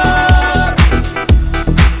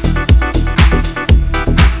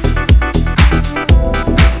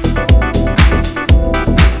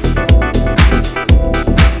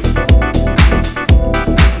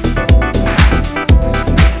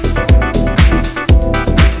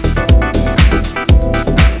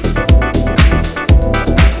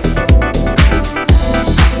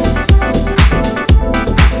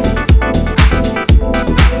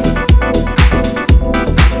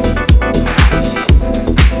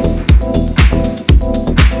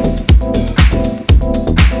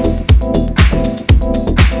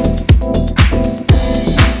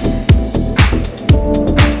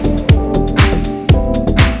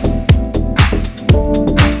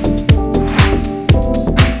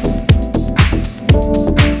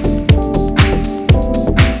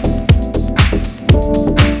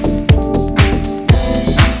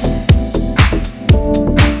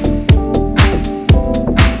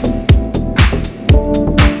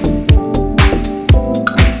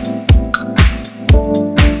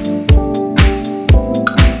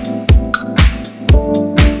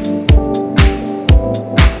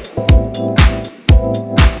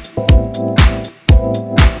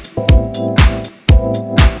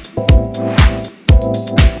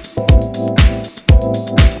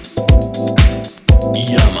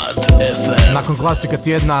 Nakon klasika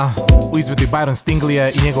tjedna u izvedbi Byron Stingleyja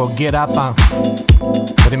i njegovog Get Upa,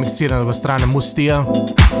 remiksiranog od strane Mustija,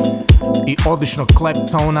 i odličnog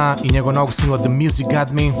Claptona i njegovog novog singla The Music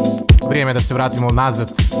Got Me, vrijeme je da se vratimo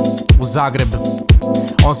nazad u Zagreb.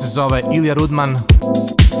 On se zove Ilja Rudman,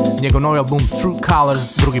 njegov novi album True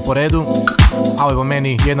Colors, drugi po redu, a ovo je po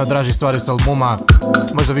meni jedna od dražih stvari s albuma,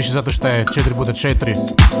 možda više zato što je 4x4,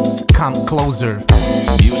 Come Closer.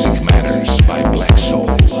 Music Matters by Black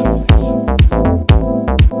Soul.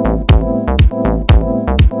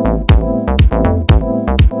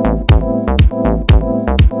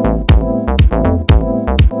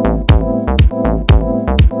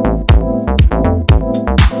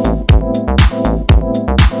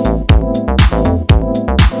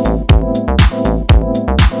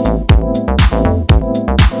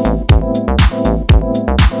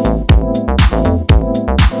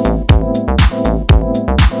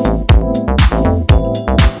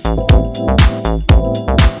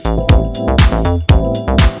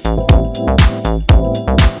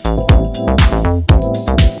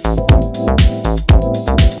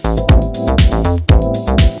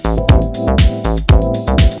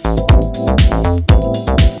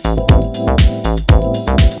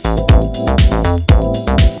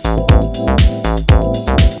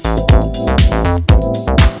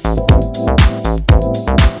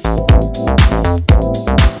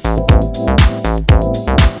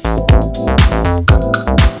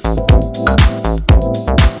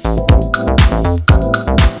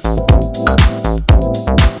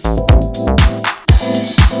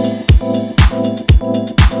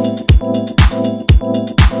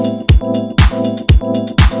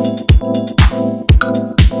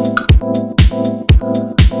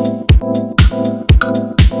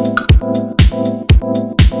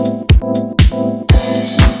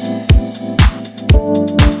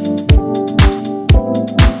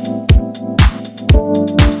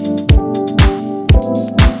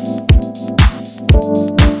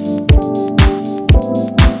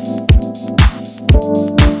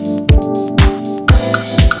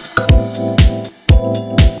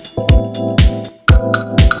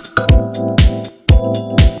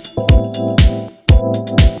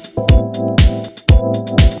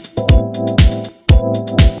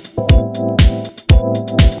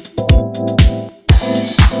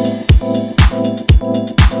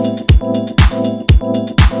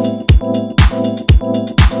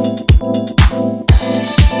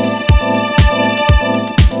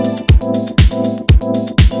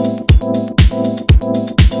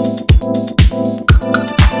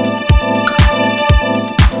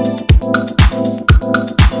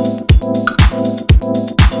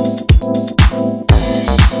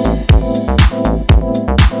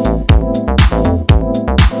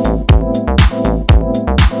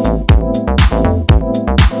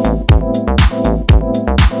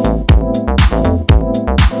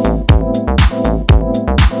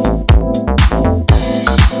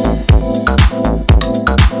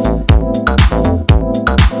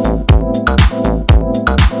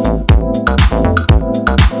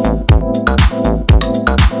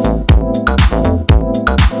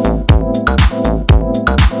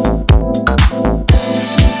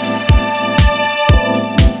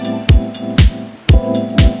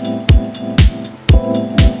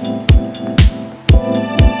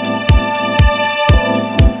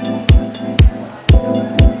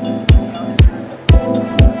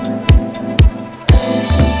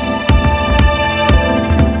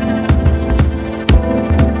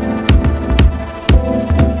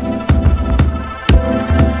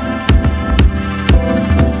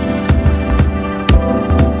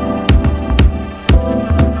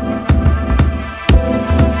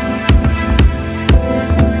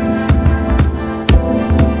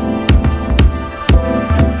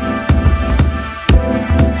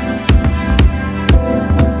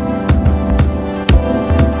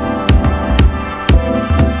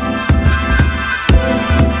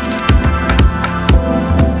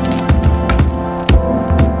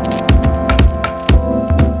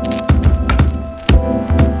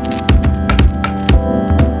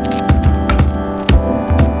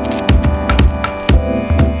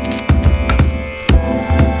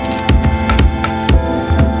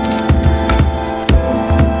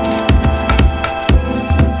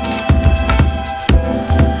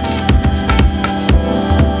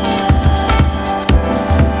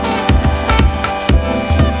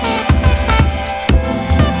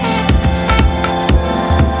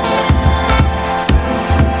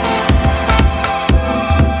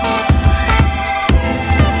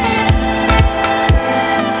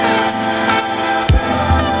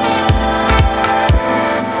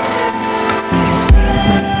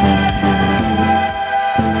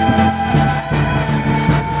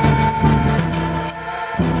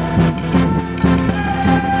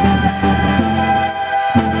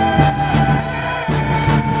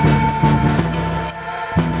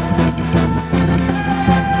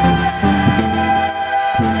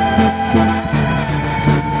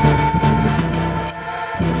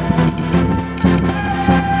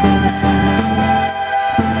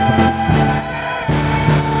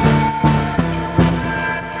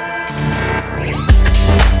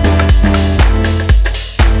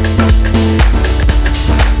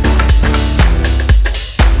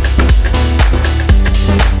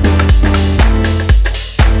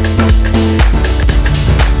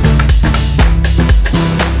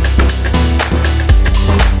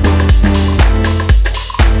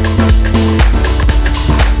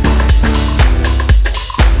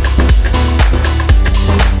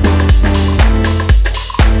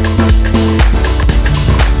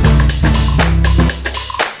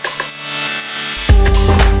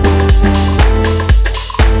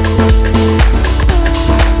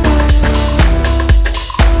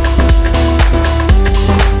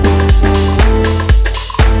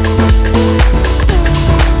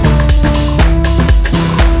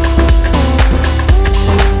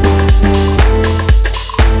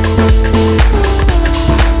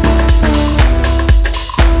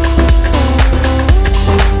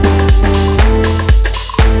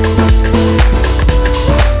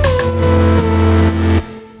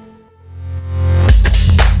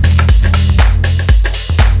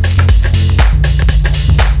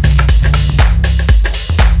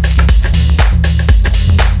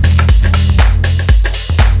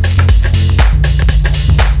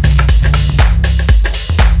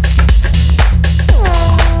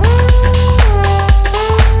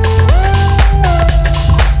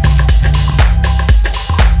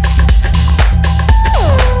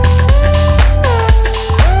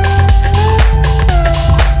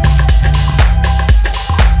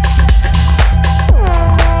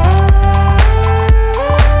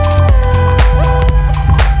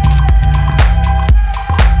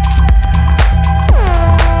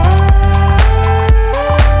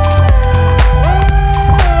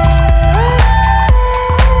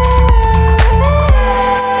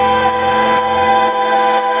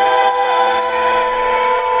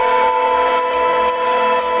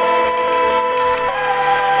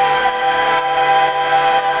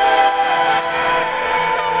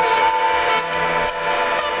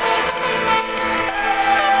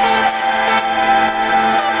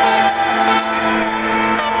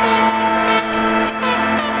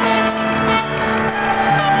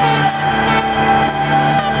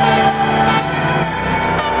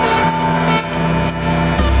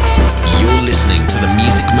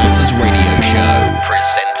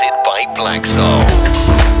 Soul.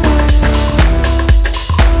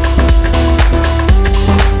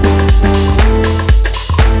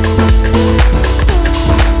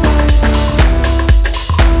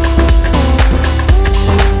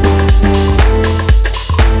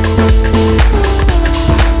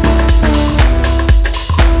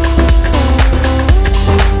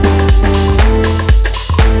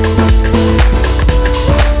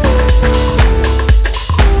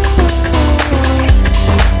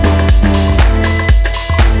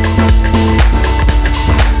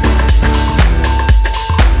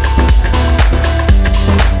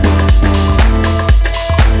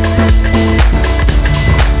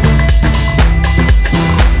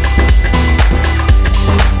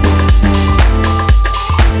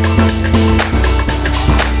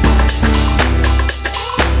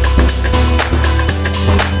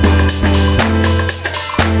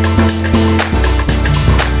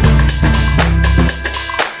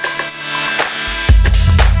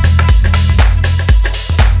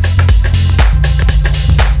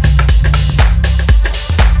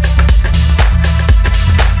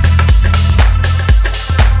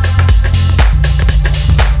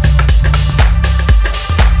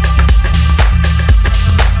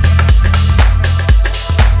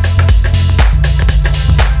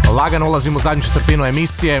 Lagano ulazim u zadnju četvrtinu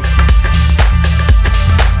emisije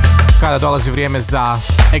kada dolazi vrijeme za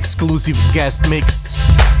exclusive guest mix.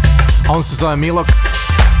 On se zove Milok,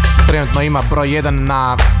 trenutno ima broj 1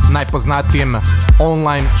 na najpoznatijem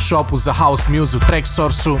online shopu za house music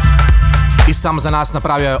Tracksource-u i samo za nas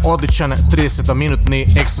napravio je odličan 30-minutni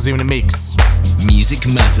ekskluzivni mix. Music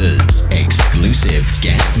Matters exclusive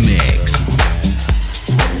guest mix.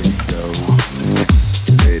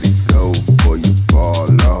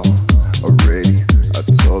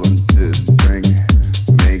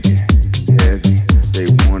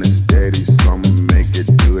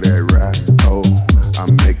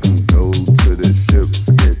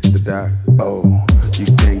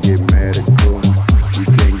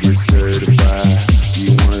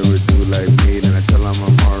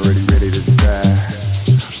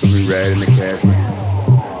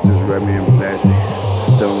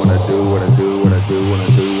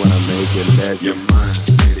 Your mind,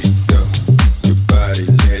 let it go. Your body,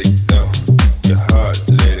 let it go. Your heart,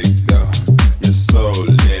 let it go. Your soul,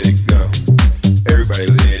 let it go. Everybody,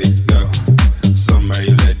 let it go.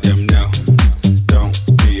 Somebody, let them know. Don't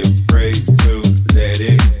be afraid to let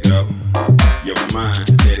it go. Your mind,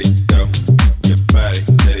 let it go. Your body,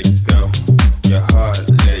 let it go. Your heart,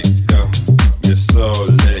 let it go. Your soul,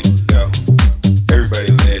 let it go.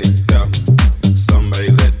 Everybody, let it go.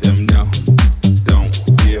 Somebody, let them know. Don't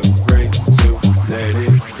be afraid to let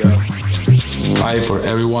it go. Hi for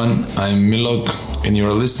everyone, I'm Milok and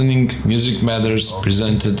you're listening Music Matters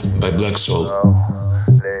presented by Black Soul.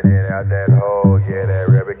 Laid it out that hole, yeah, that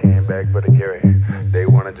rabbit came back for the carry. They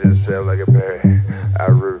wanna just feel like a parrot. I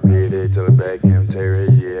repeat it till the back end tear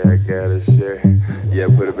it, yeah, I gotta share it. Yeah,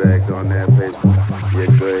 put it back on that Facebook. Yeah,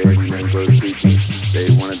 go ahead and then go treat this. They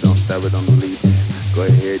want it, don't stop it, don't delete it. Go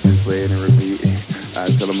ahead, just play it and repeat it. I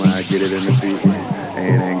tell them I get it in the seat.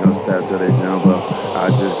 And it ain't gonna stop till they jump up. I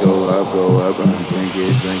just go up, and drink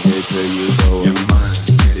it till you go. Your mind,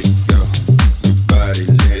 let it go. Your body,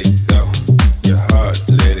 let it go. Your heart,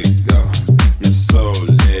 let it go. Your soul,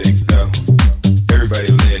 let it go.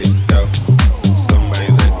 Everybody, let it go. Somebody,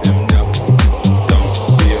 let them know. Don't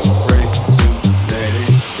be afraid to let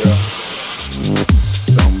it go.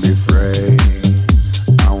 Don't be afraid.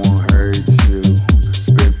 I won't hurt you.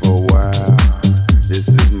 Spit for a while. This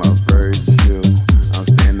is my virtue. I'm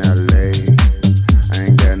staying out late. I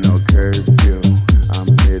ain't got no curfew. I'm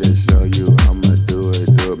here to show you I'ma do it,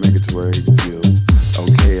 make it twerk you.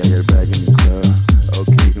 Okay, I get back in the club.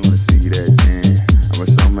 Okay, you wanna see that then? I'ma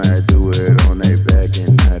show them how to do it on their back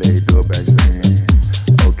and how they do a backspin.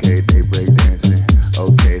 Okay, they break dancing.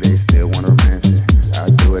 Okay, they still wanna romance it. I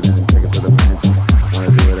do it and take it to the mansion.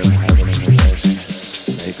 Wanna do it and have it in the fashion.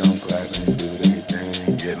 Make them clap and do their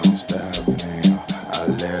thing. Get them stop, man. I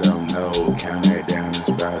let them know. Count it down, it's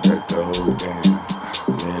about to go down.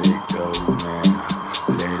 Let it go now.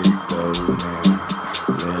 Let it go now.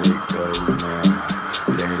 Let it go now.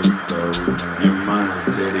 Let it go now. Your mind,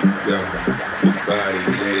 let it go. Your body,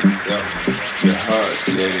 let it go. Your heart,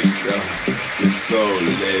 let it go. Your soul,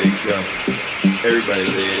 let it go. Everybody,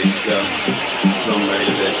 let it go. Somebody,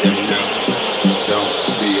 let them know. Don't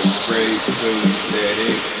be afraid to let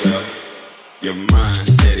it go. Your mind,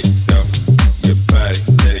 let it go. Your body,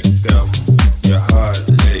 let it go. Your heart,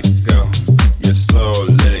 let it go. Your soul,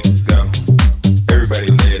 let it go.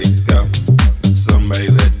 Everybody, let it go. Somebody,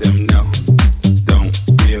 let them know. Don't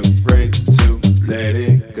be afraid to let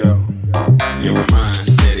it go.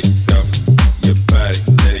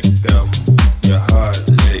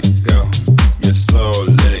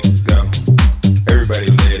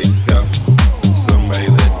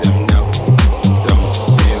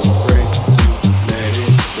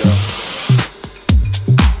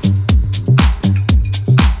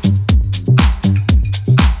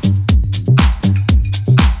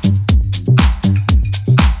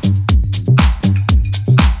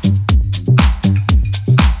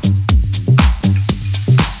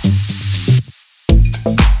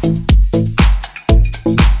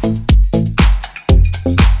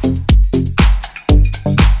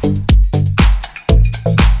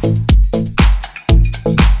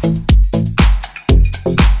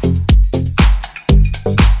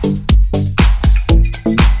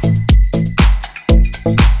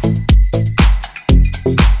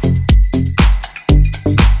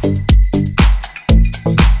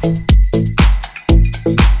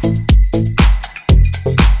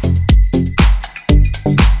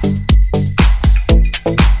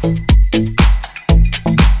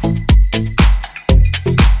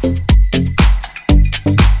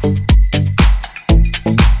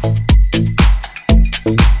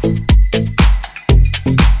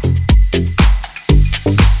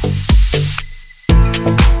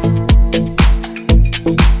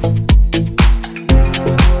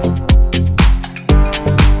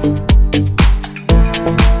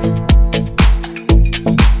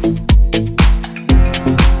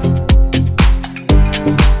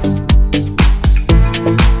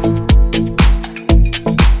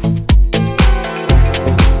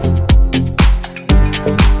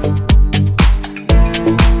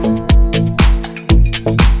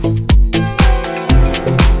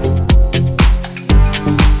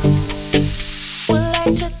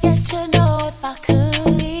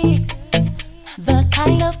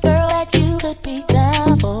 kind of girl that you could be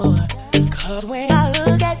down for. 'Cause when I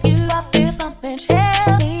look at you, I feel something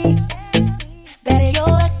tell me that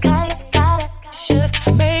you're the kind of guy that should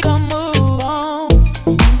make a move on.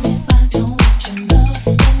 And if I don't let you know,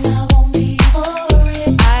 then I won't be for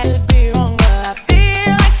it. I could be wrong, but I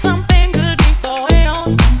feel like something could be going on.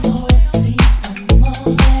 The more I see, the more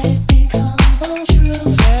that it becomes so true.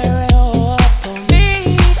 Carry all up for me,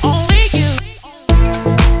 it's only you.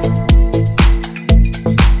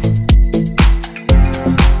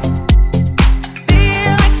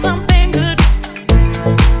 Feel like something could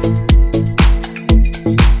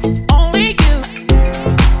only you.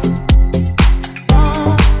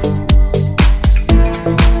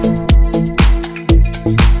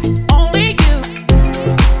 Only you.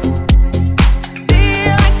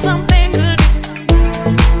 Feel like something could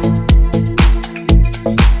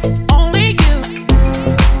only you.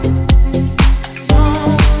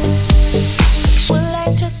 Would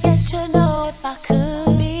like to get to know if I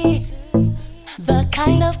could be the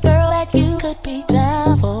kind of girl that you could be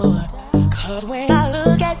down for. 'Cause when I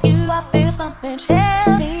look at you, I feel something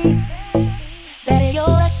tell me that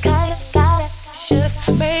you're the kind of guy that should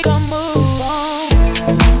make a move on.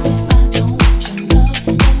 If I don't let you know,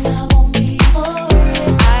 then I won't be for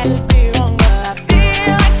it. I could be wrong, but I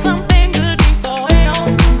feel like something could be going on.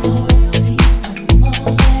 The more I see, the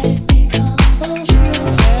more that it becomes so true.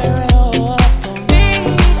 Carry all up for me,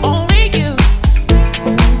 it's only you.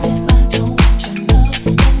 If I don't let you know,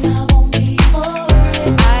 then I won't be for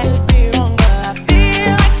it. I could be wrong, but I feel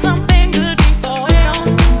like something could be going on.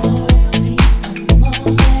 The more I see, the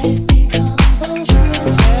more that it becomes so true.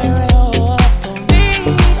 Carry all up for me,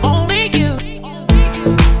 it's only you.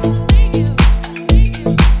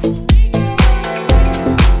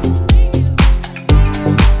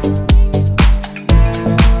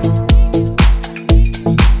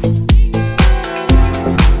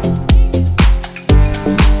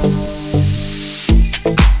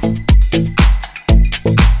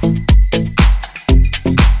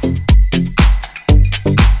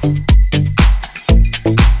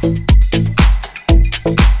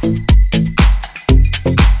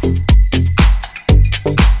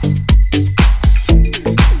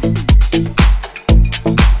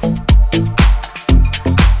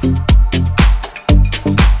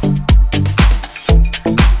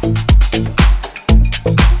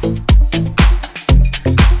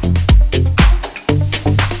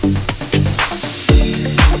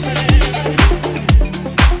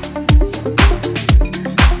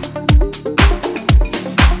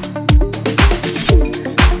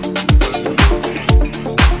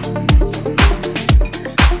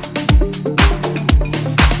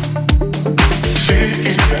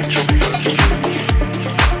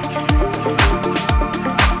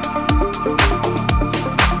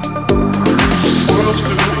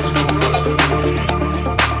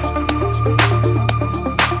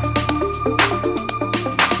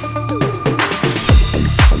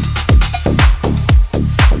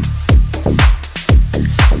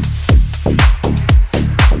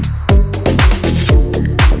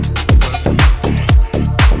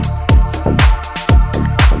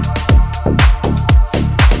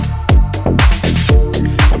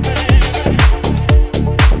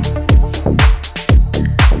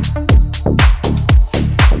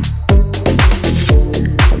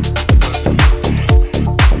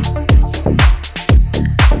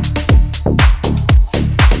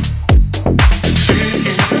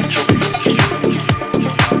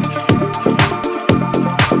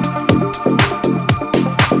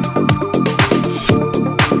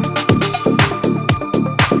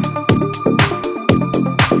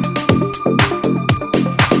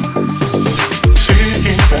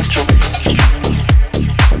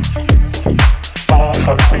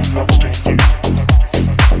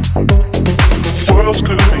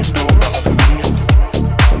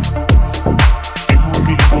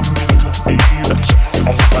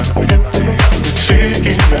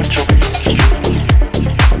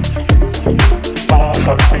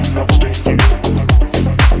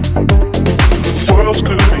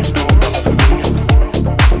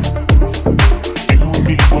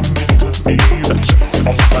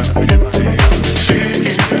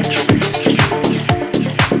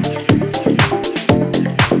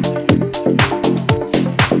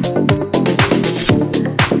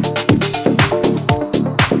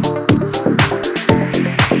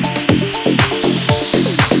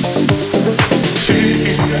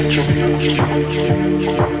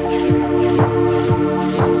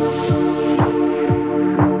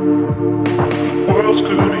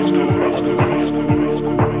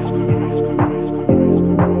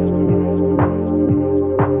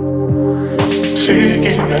 See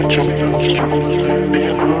that you're used to.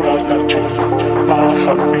 Being around that you, my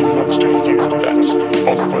heartbeat loves to you. That's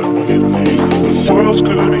all well within me. The world's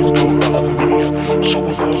good is no about me, so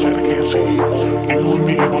the light I can't see. You and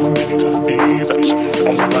me were meant to be. That's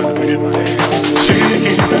all well within me.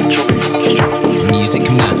 Saying that you're used to. Music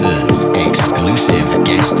Matters exclusive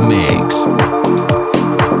guest mix.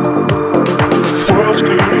 The world's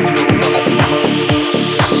good is no about me.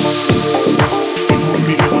 You and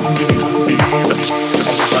me were meant to be. That's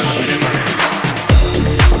all well within me.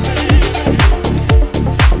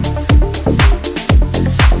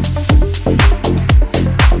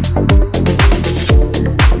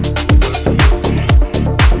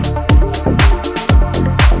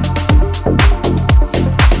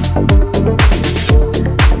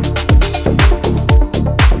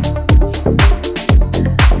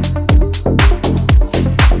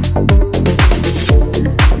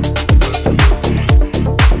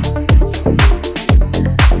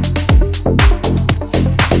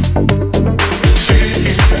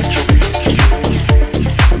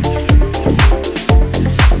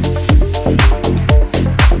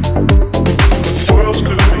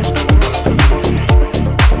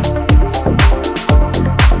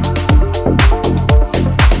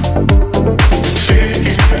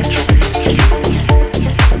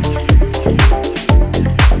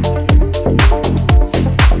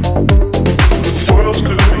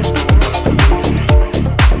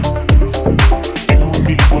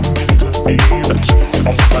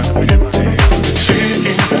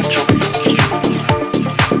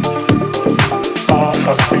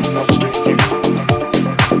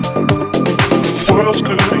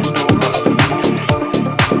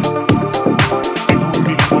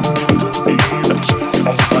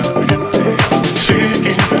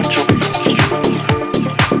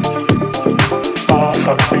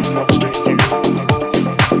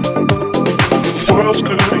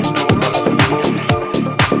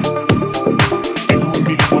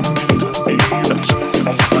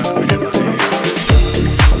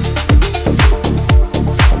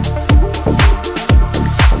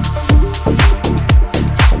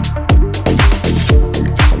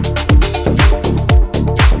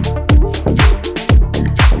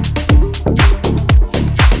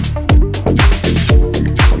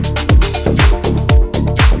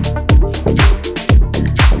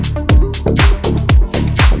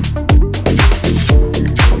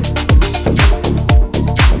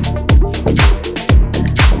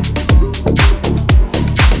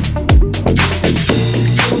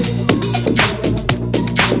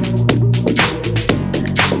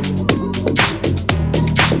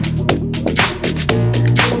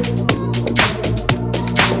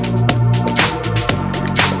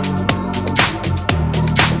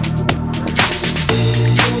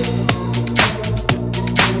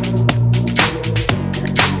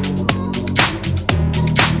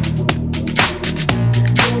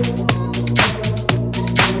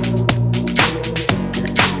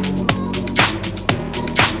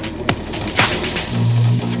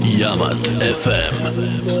 Jamat FM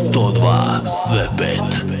 102 sve 5.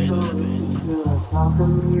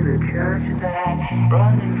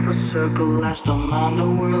 Running for circle, I don't mind the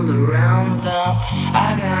world around them.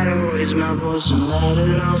 I gotta raise my voice and let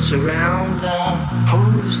it all surround them.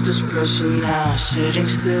 Who is this person now, sitting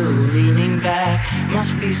still, leaning back?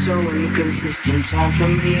 Must be so inconsistent, time for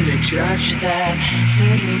me to judge that.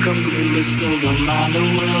 Sitting completely still, don't mind the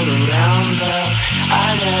world around them.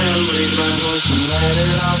 I gotta raise my voice and let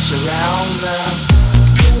it all surround them.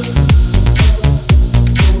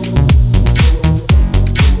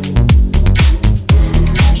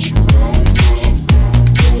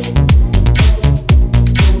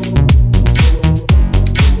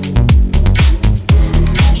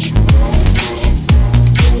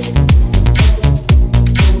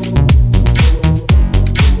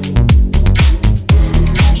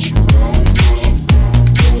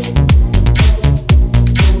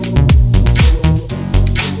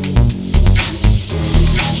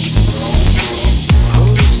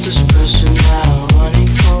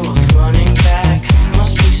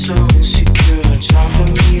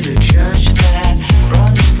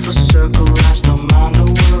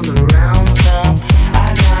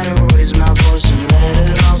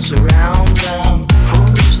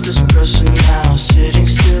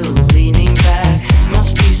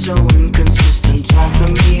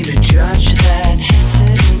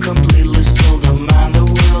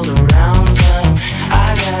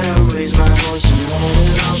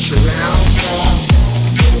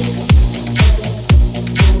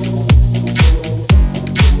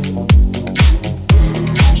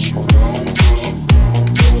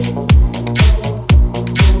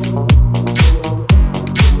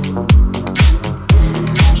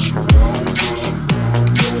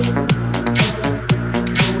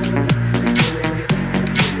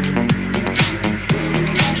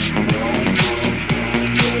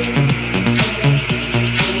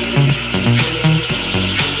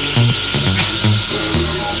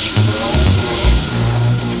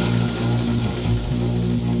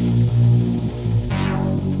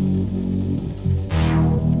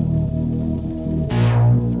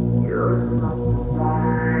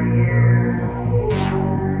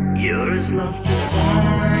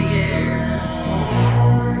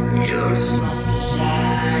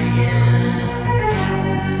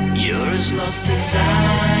 as lost as I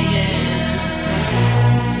am.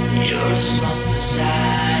 You're as lost as I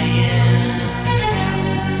am.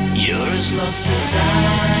 You're as lost as I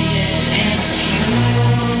am. And if you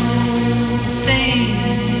think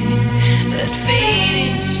that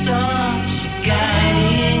fading stars are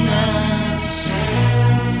guiding us,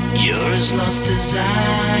 you're as lost as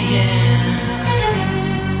I am.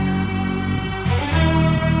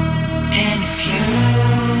 And if you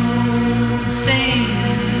think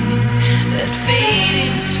that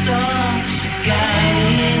fading stars are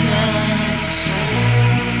guiding us,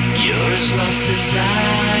 you're as lost as I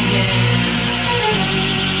am.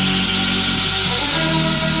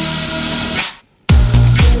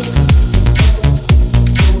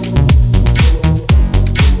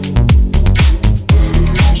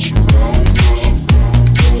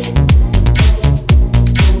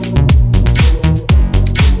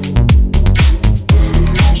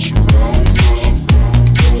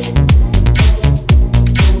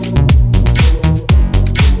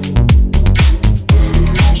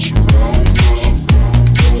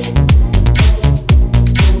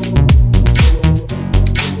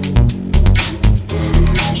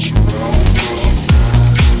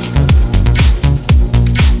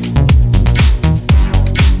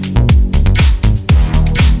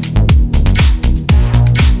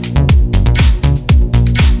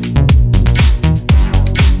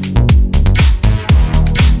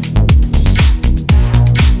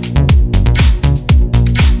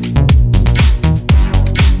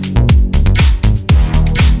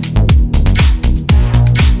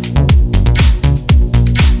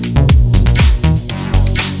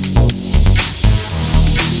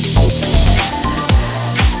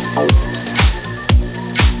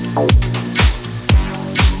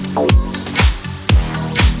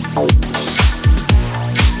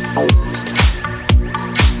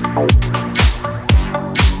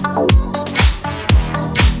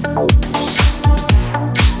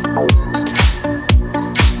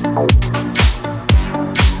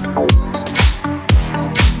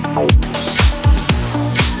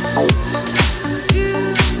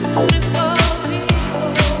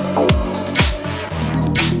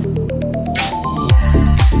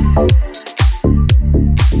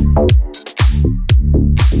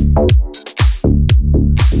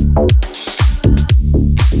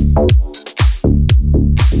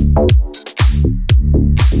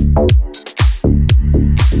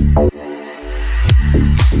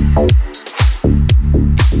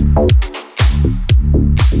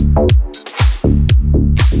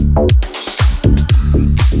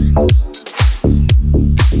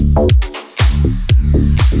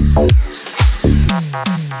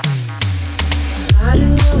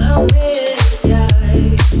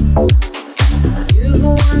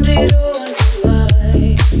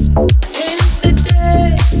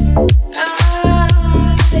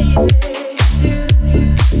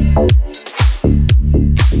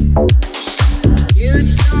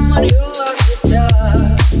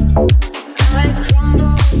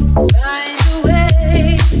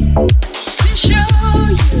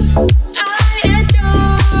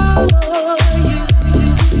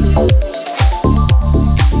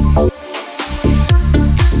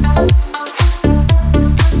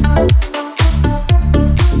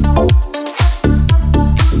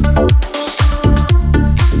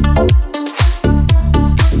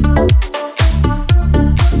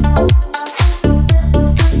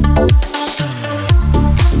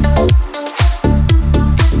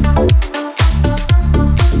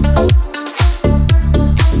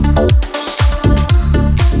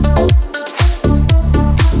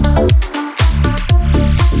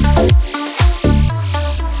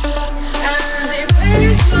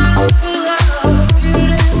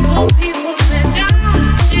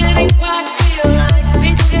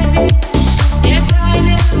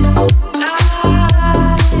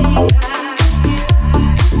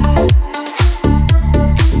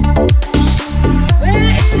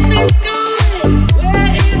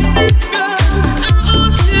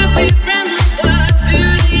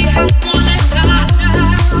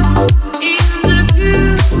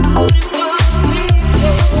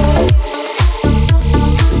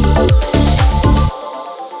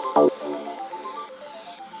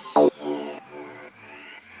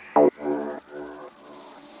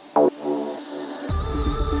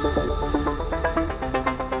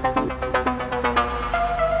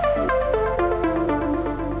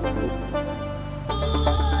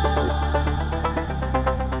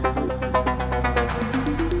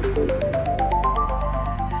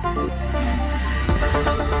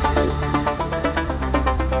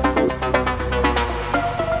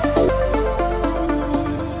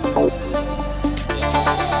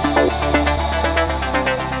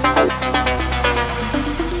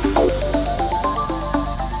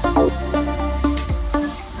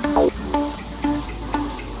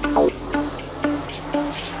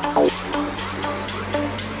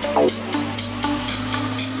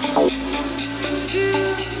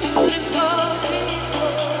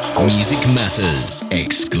 Music Matters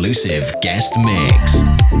exclusive guest mix.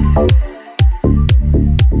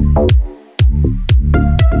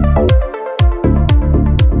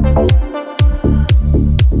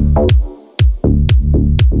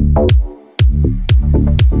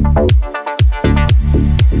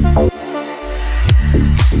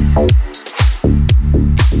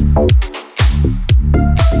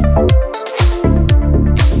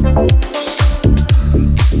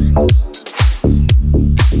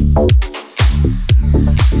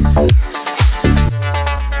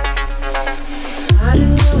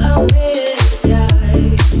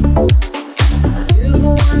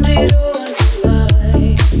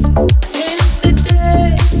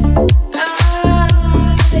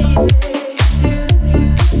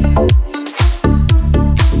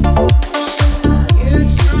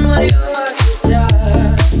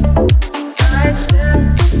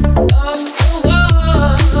 Off the wall.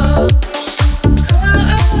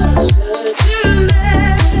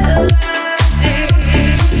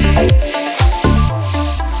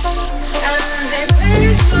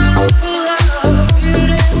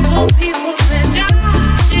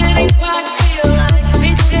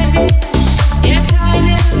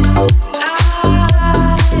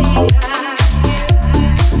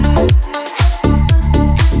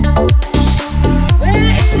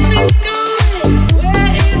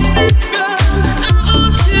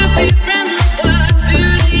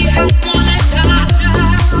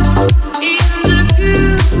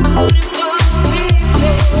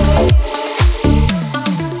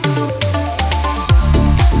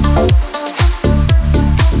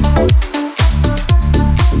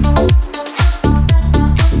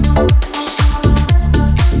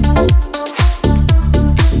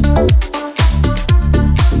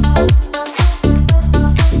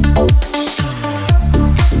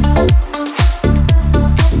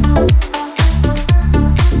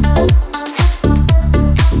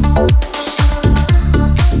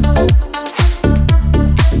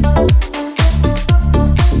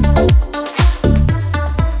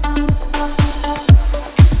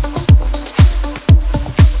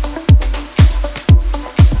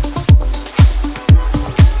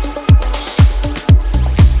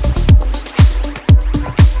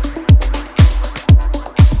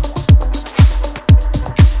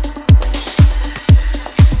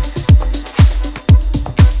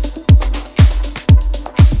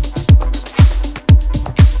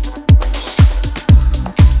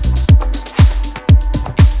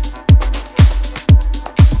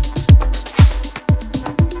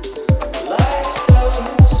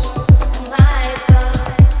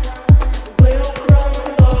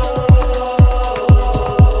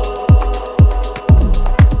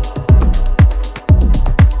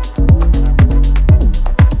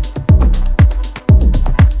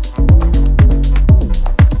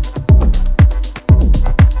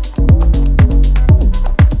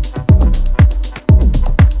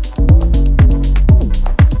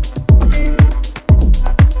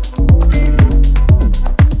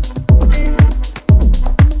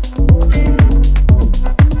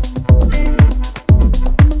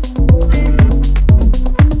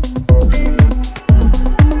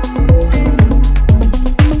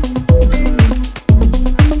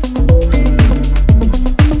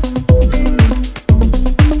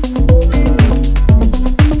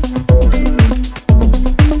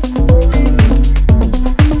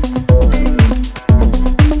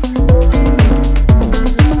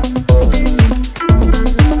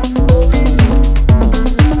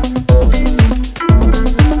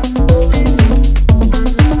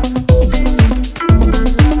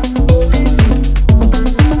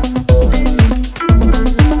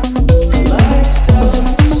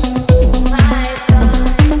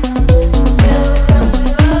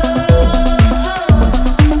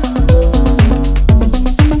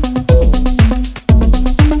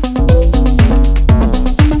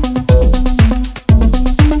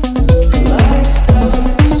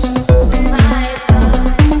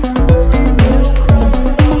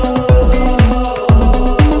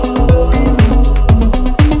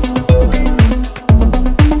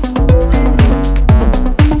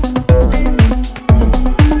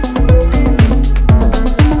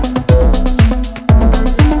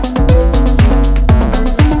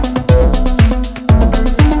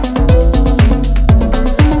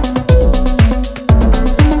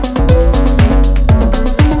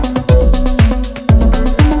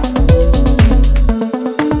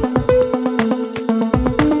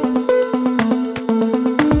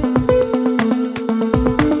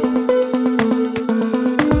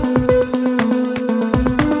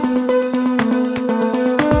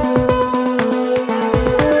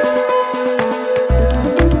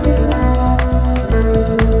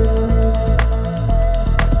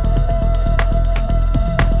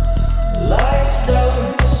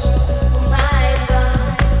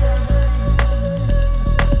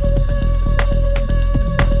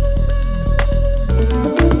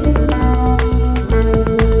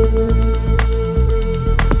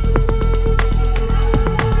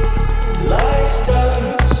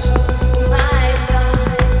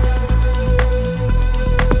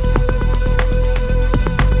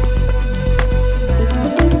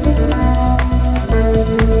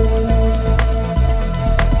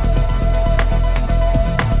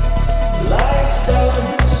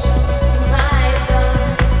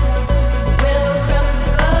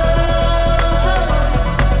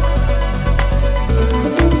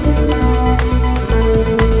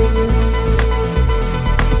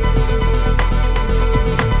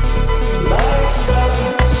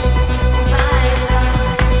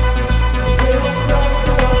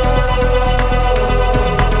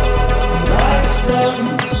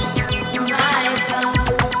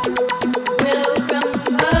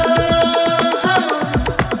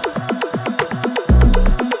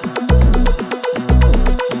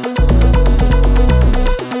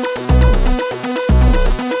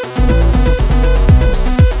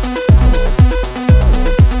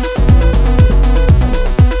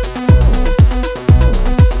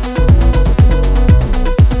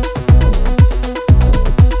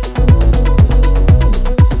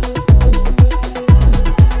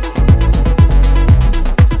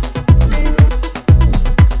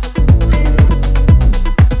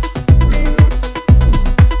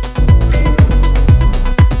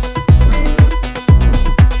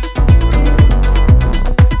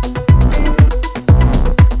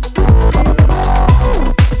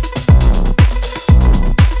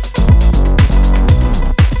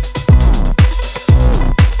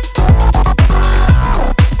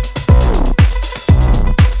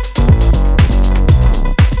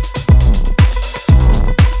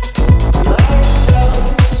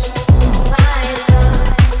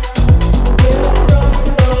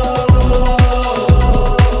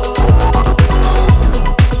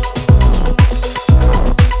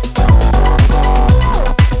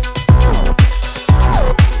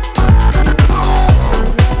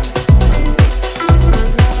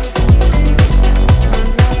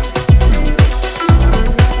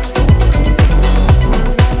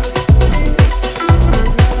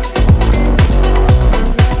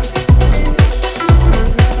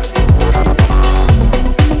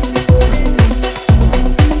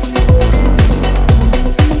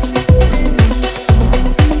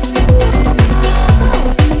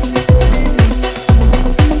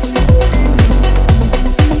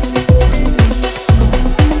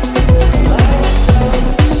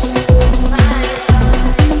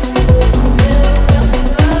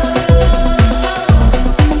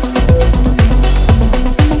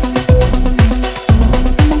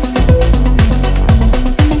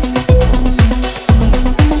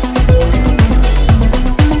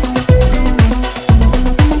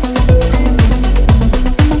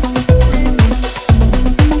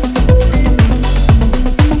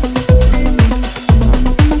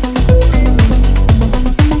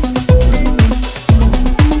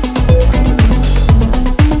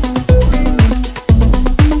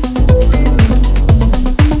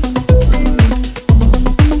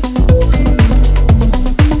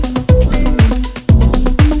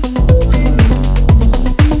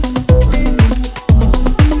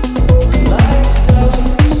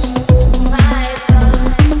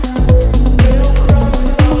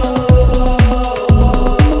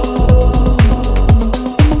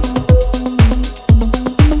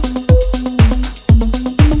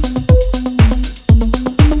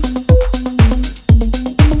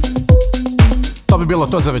 bilo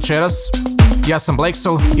to za večeras. Ja sam Black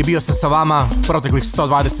Soul i bio sam sa vama proteklih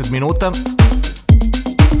 120 minuta.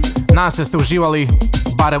 Nadam se da ste uživali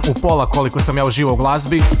barem u pola koliko sam ja uživao u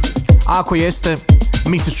glazbi. A ako jeste,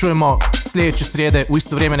 mi se čujemo sljedeće srijede u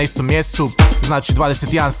isto vrijeme na istom mjestu. Znači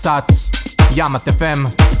 21 sat, Yamat FM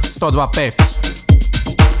 102.5.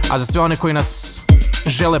 A za sve one koji nas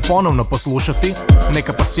žele ponovno poslušati,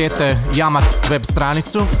 neka posjete Yamat web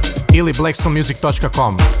stranicu ili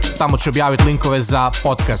blacksoulmusic.com. Tamo ću objaviti linkove za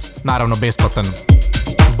podcast, naravno besplatan.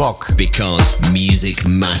 Bok. Because music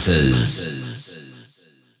matters.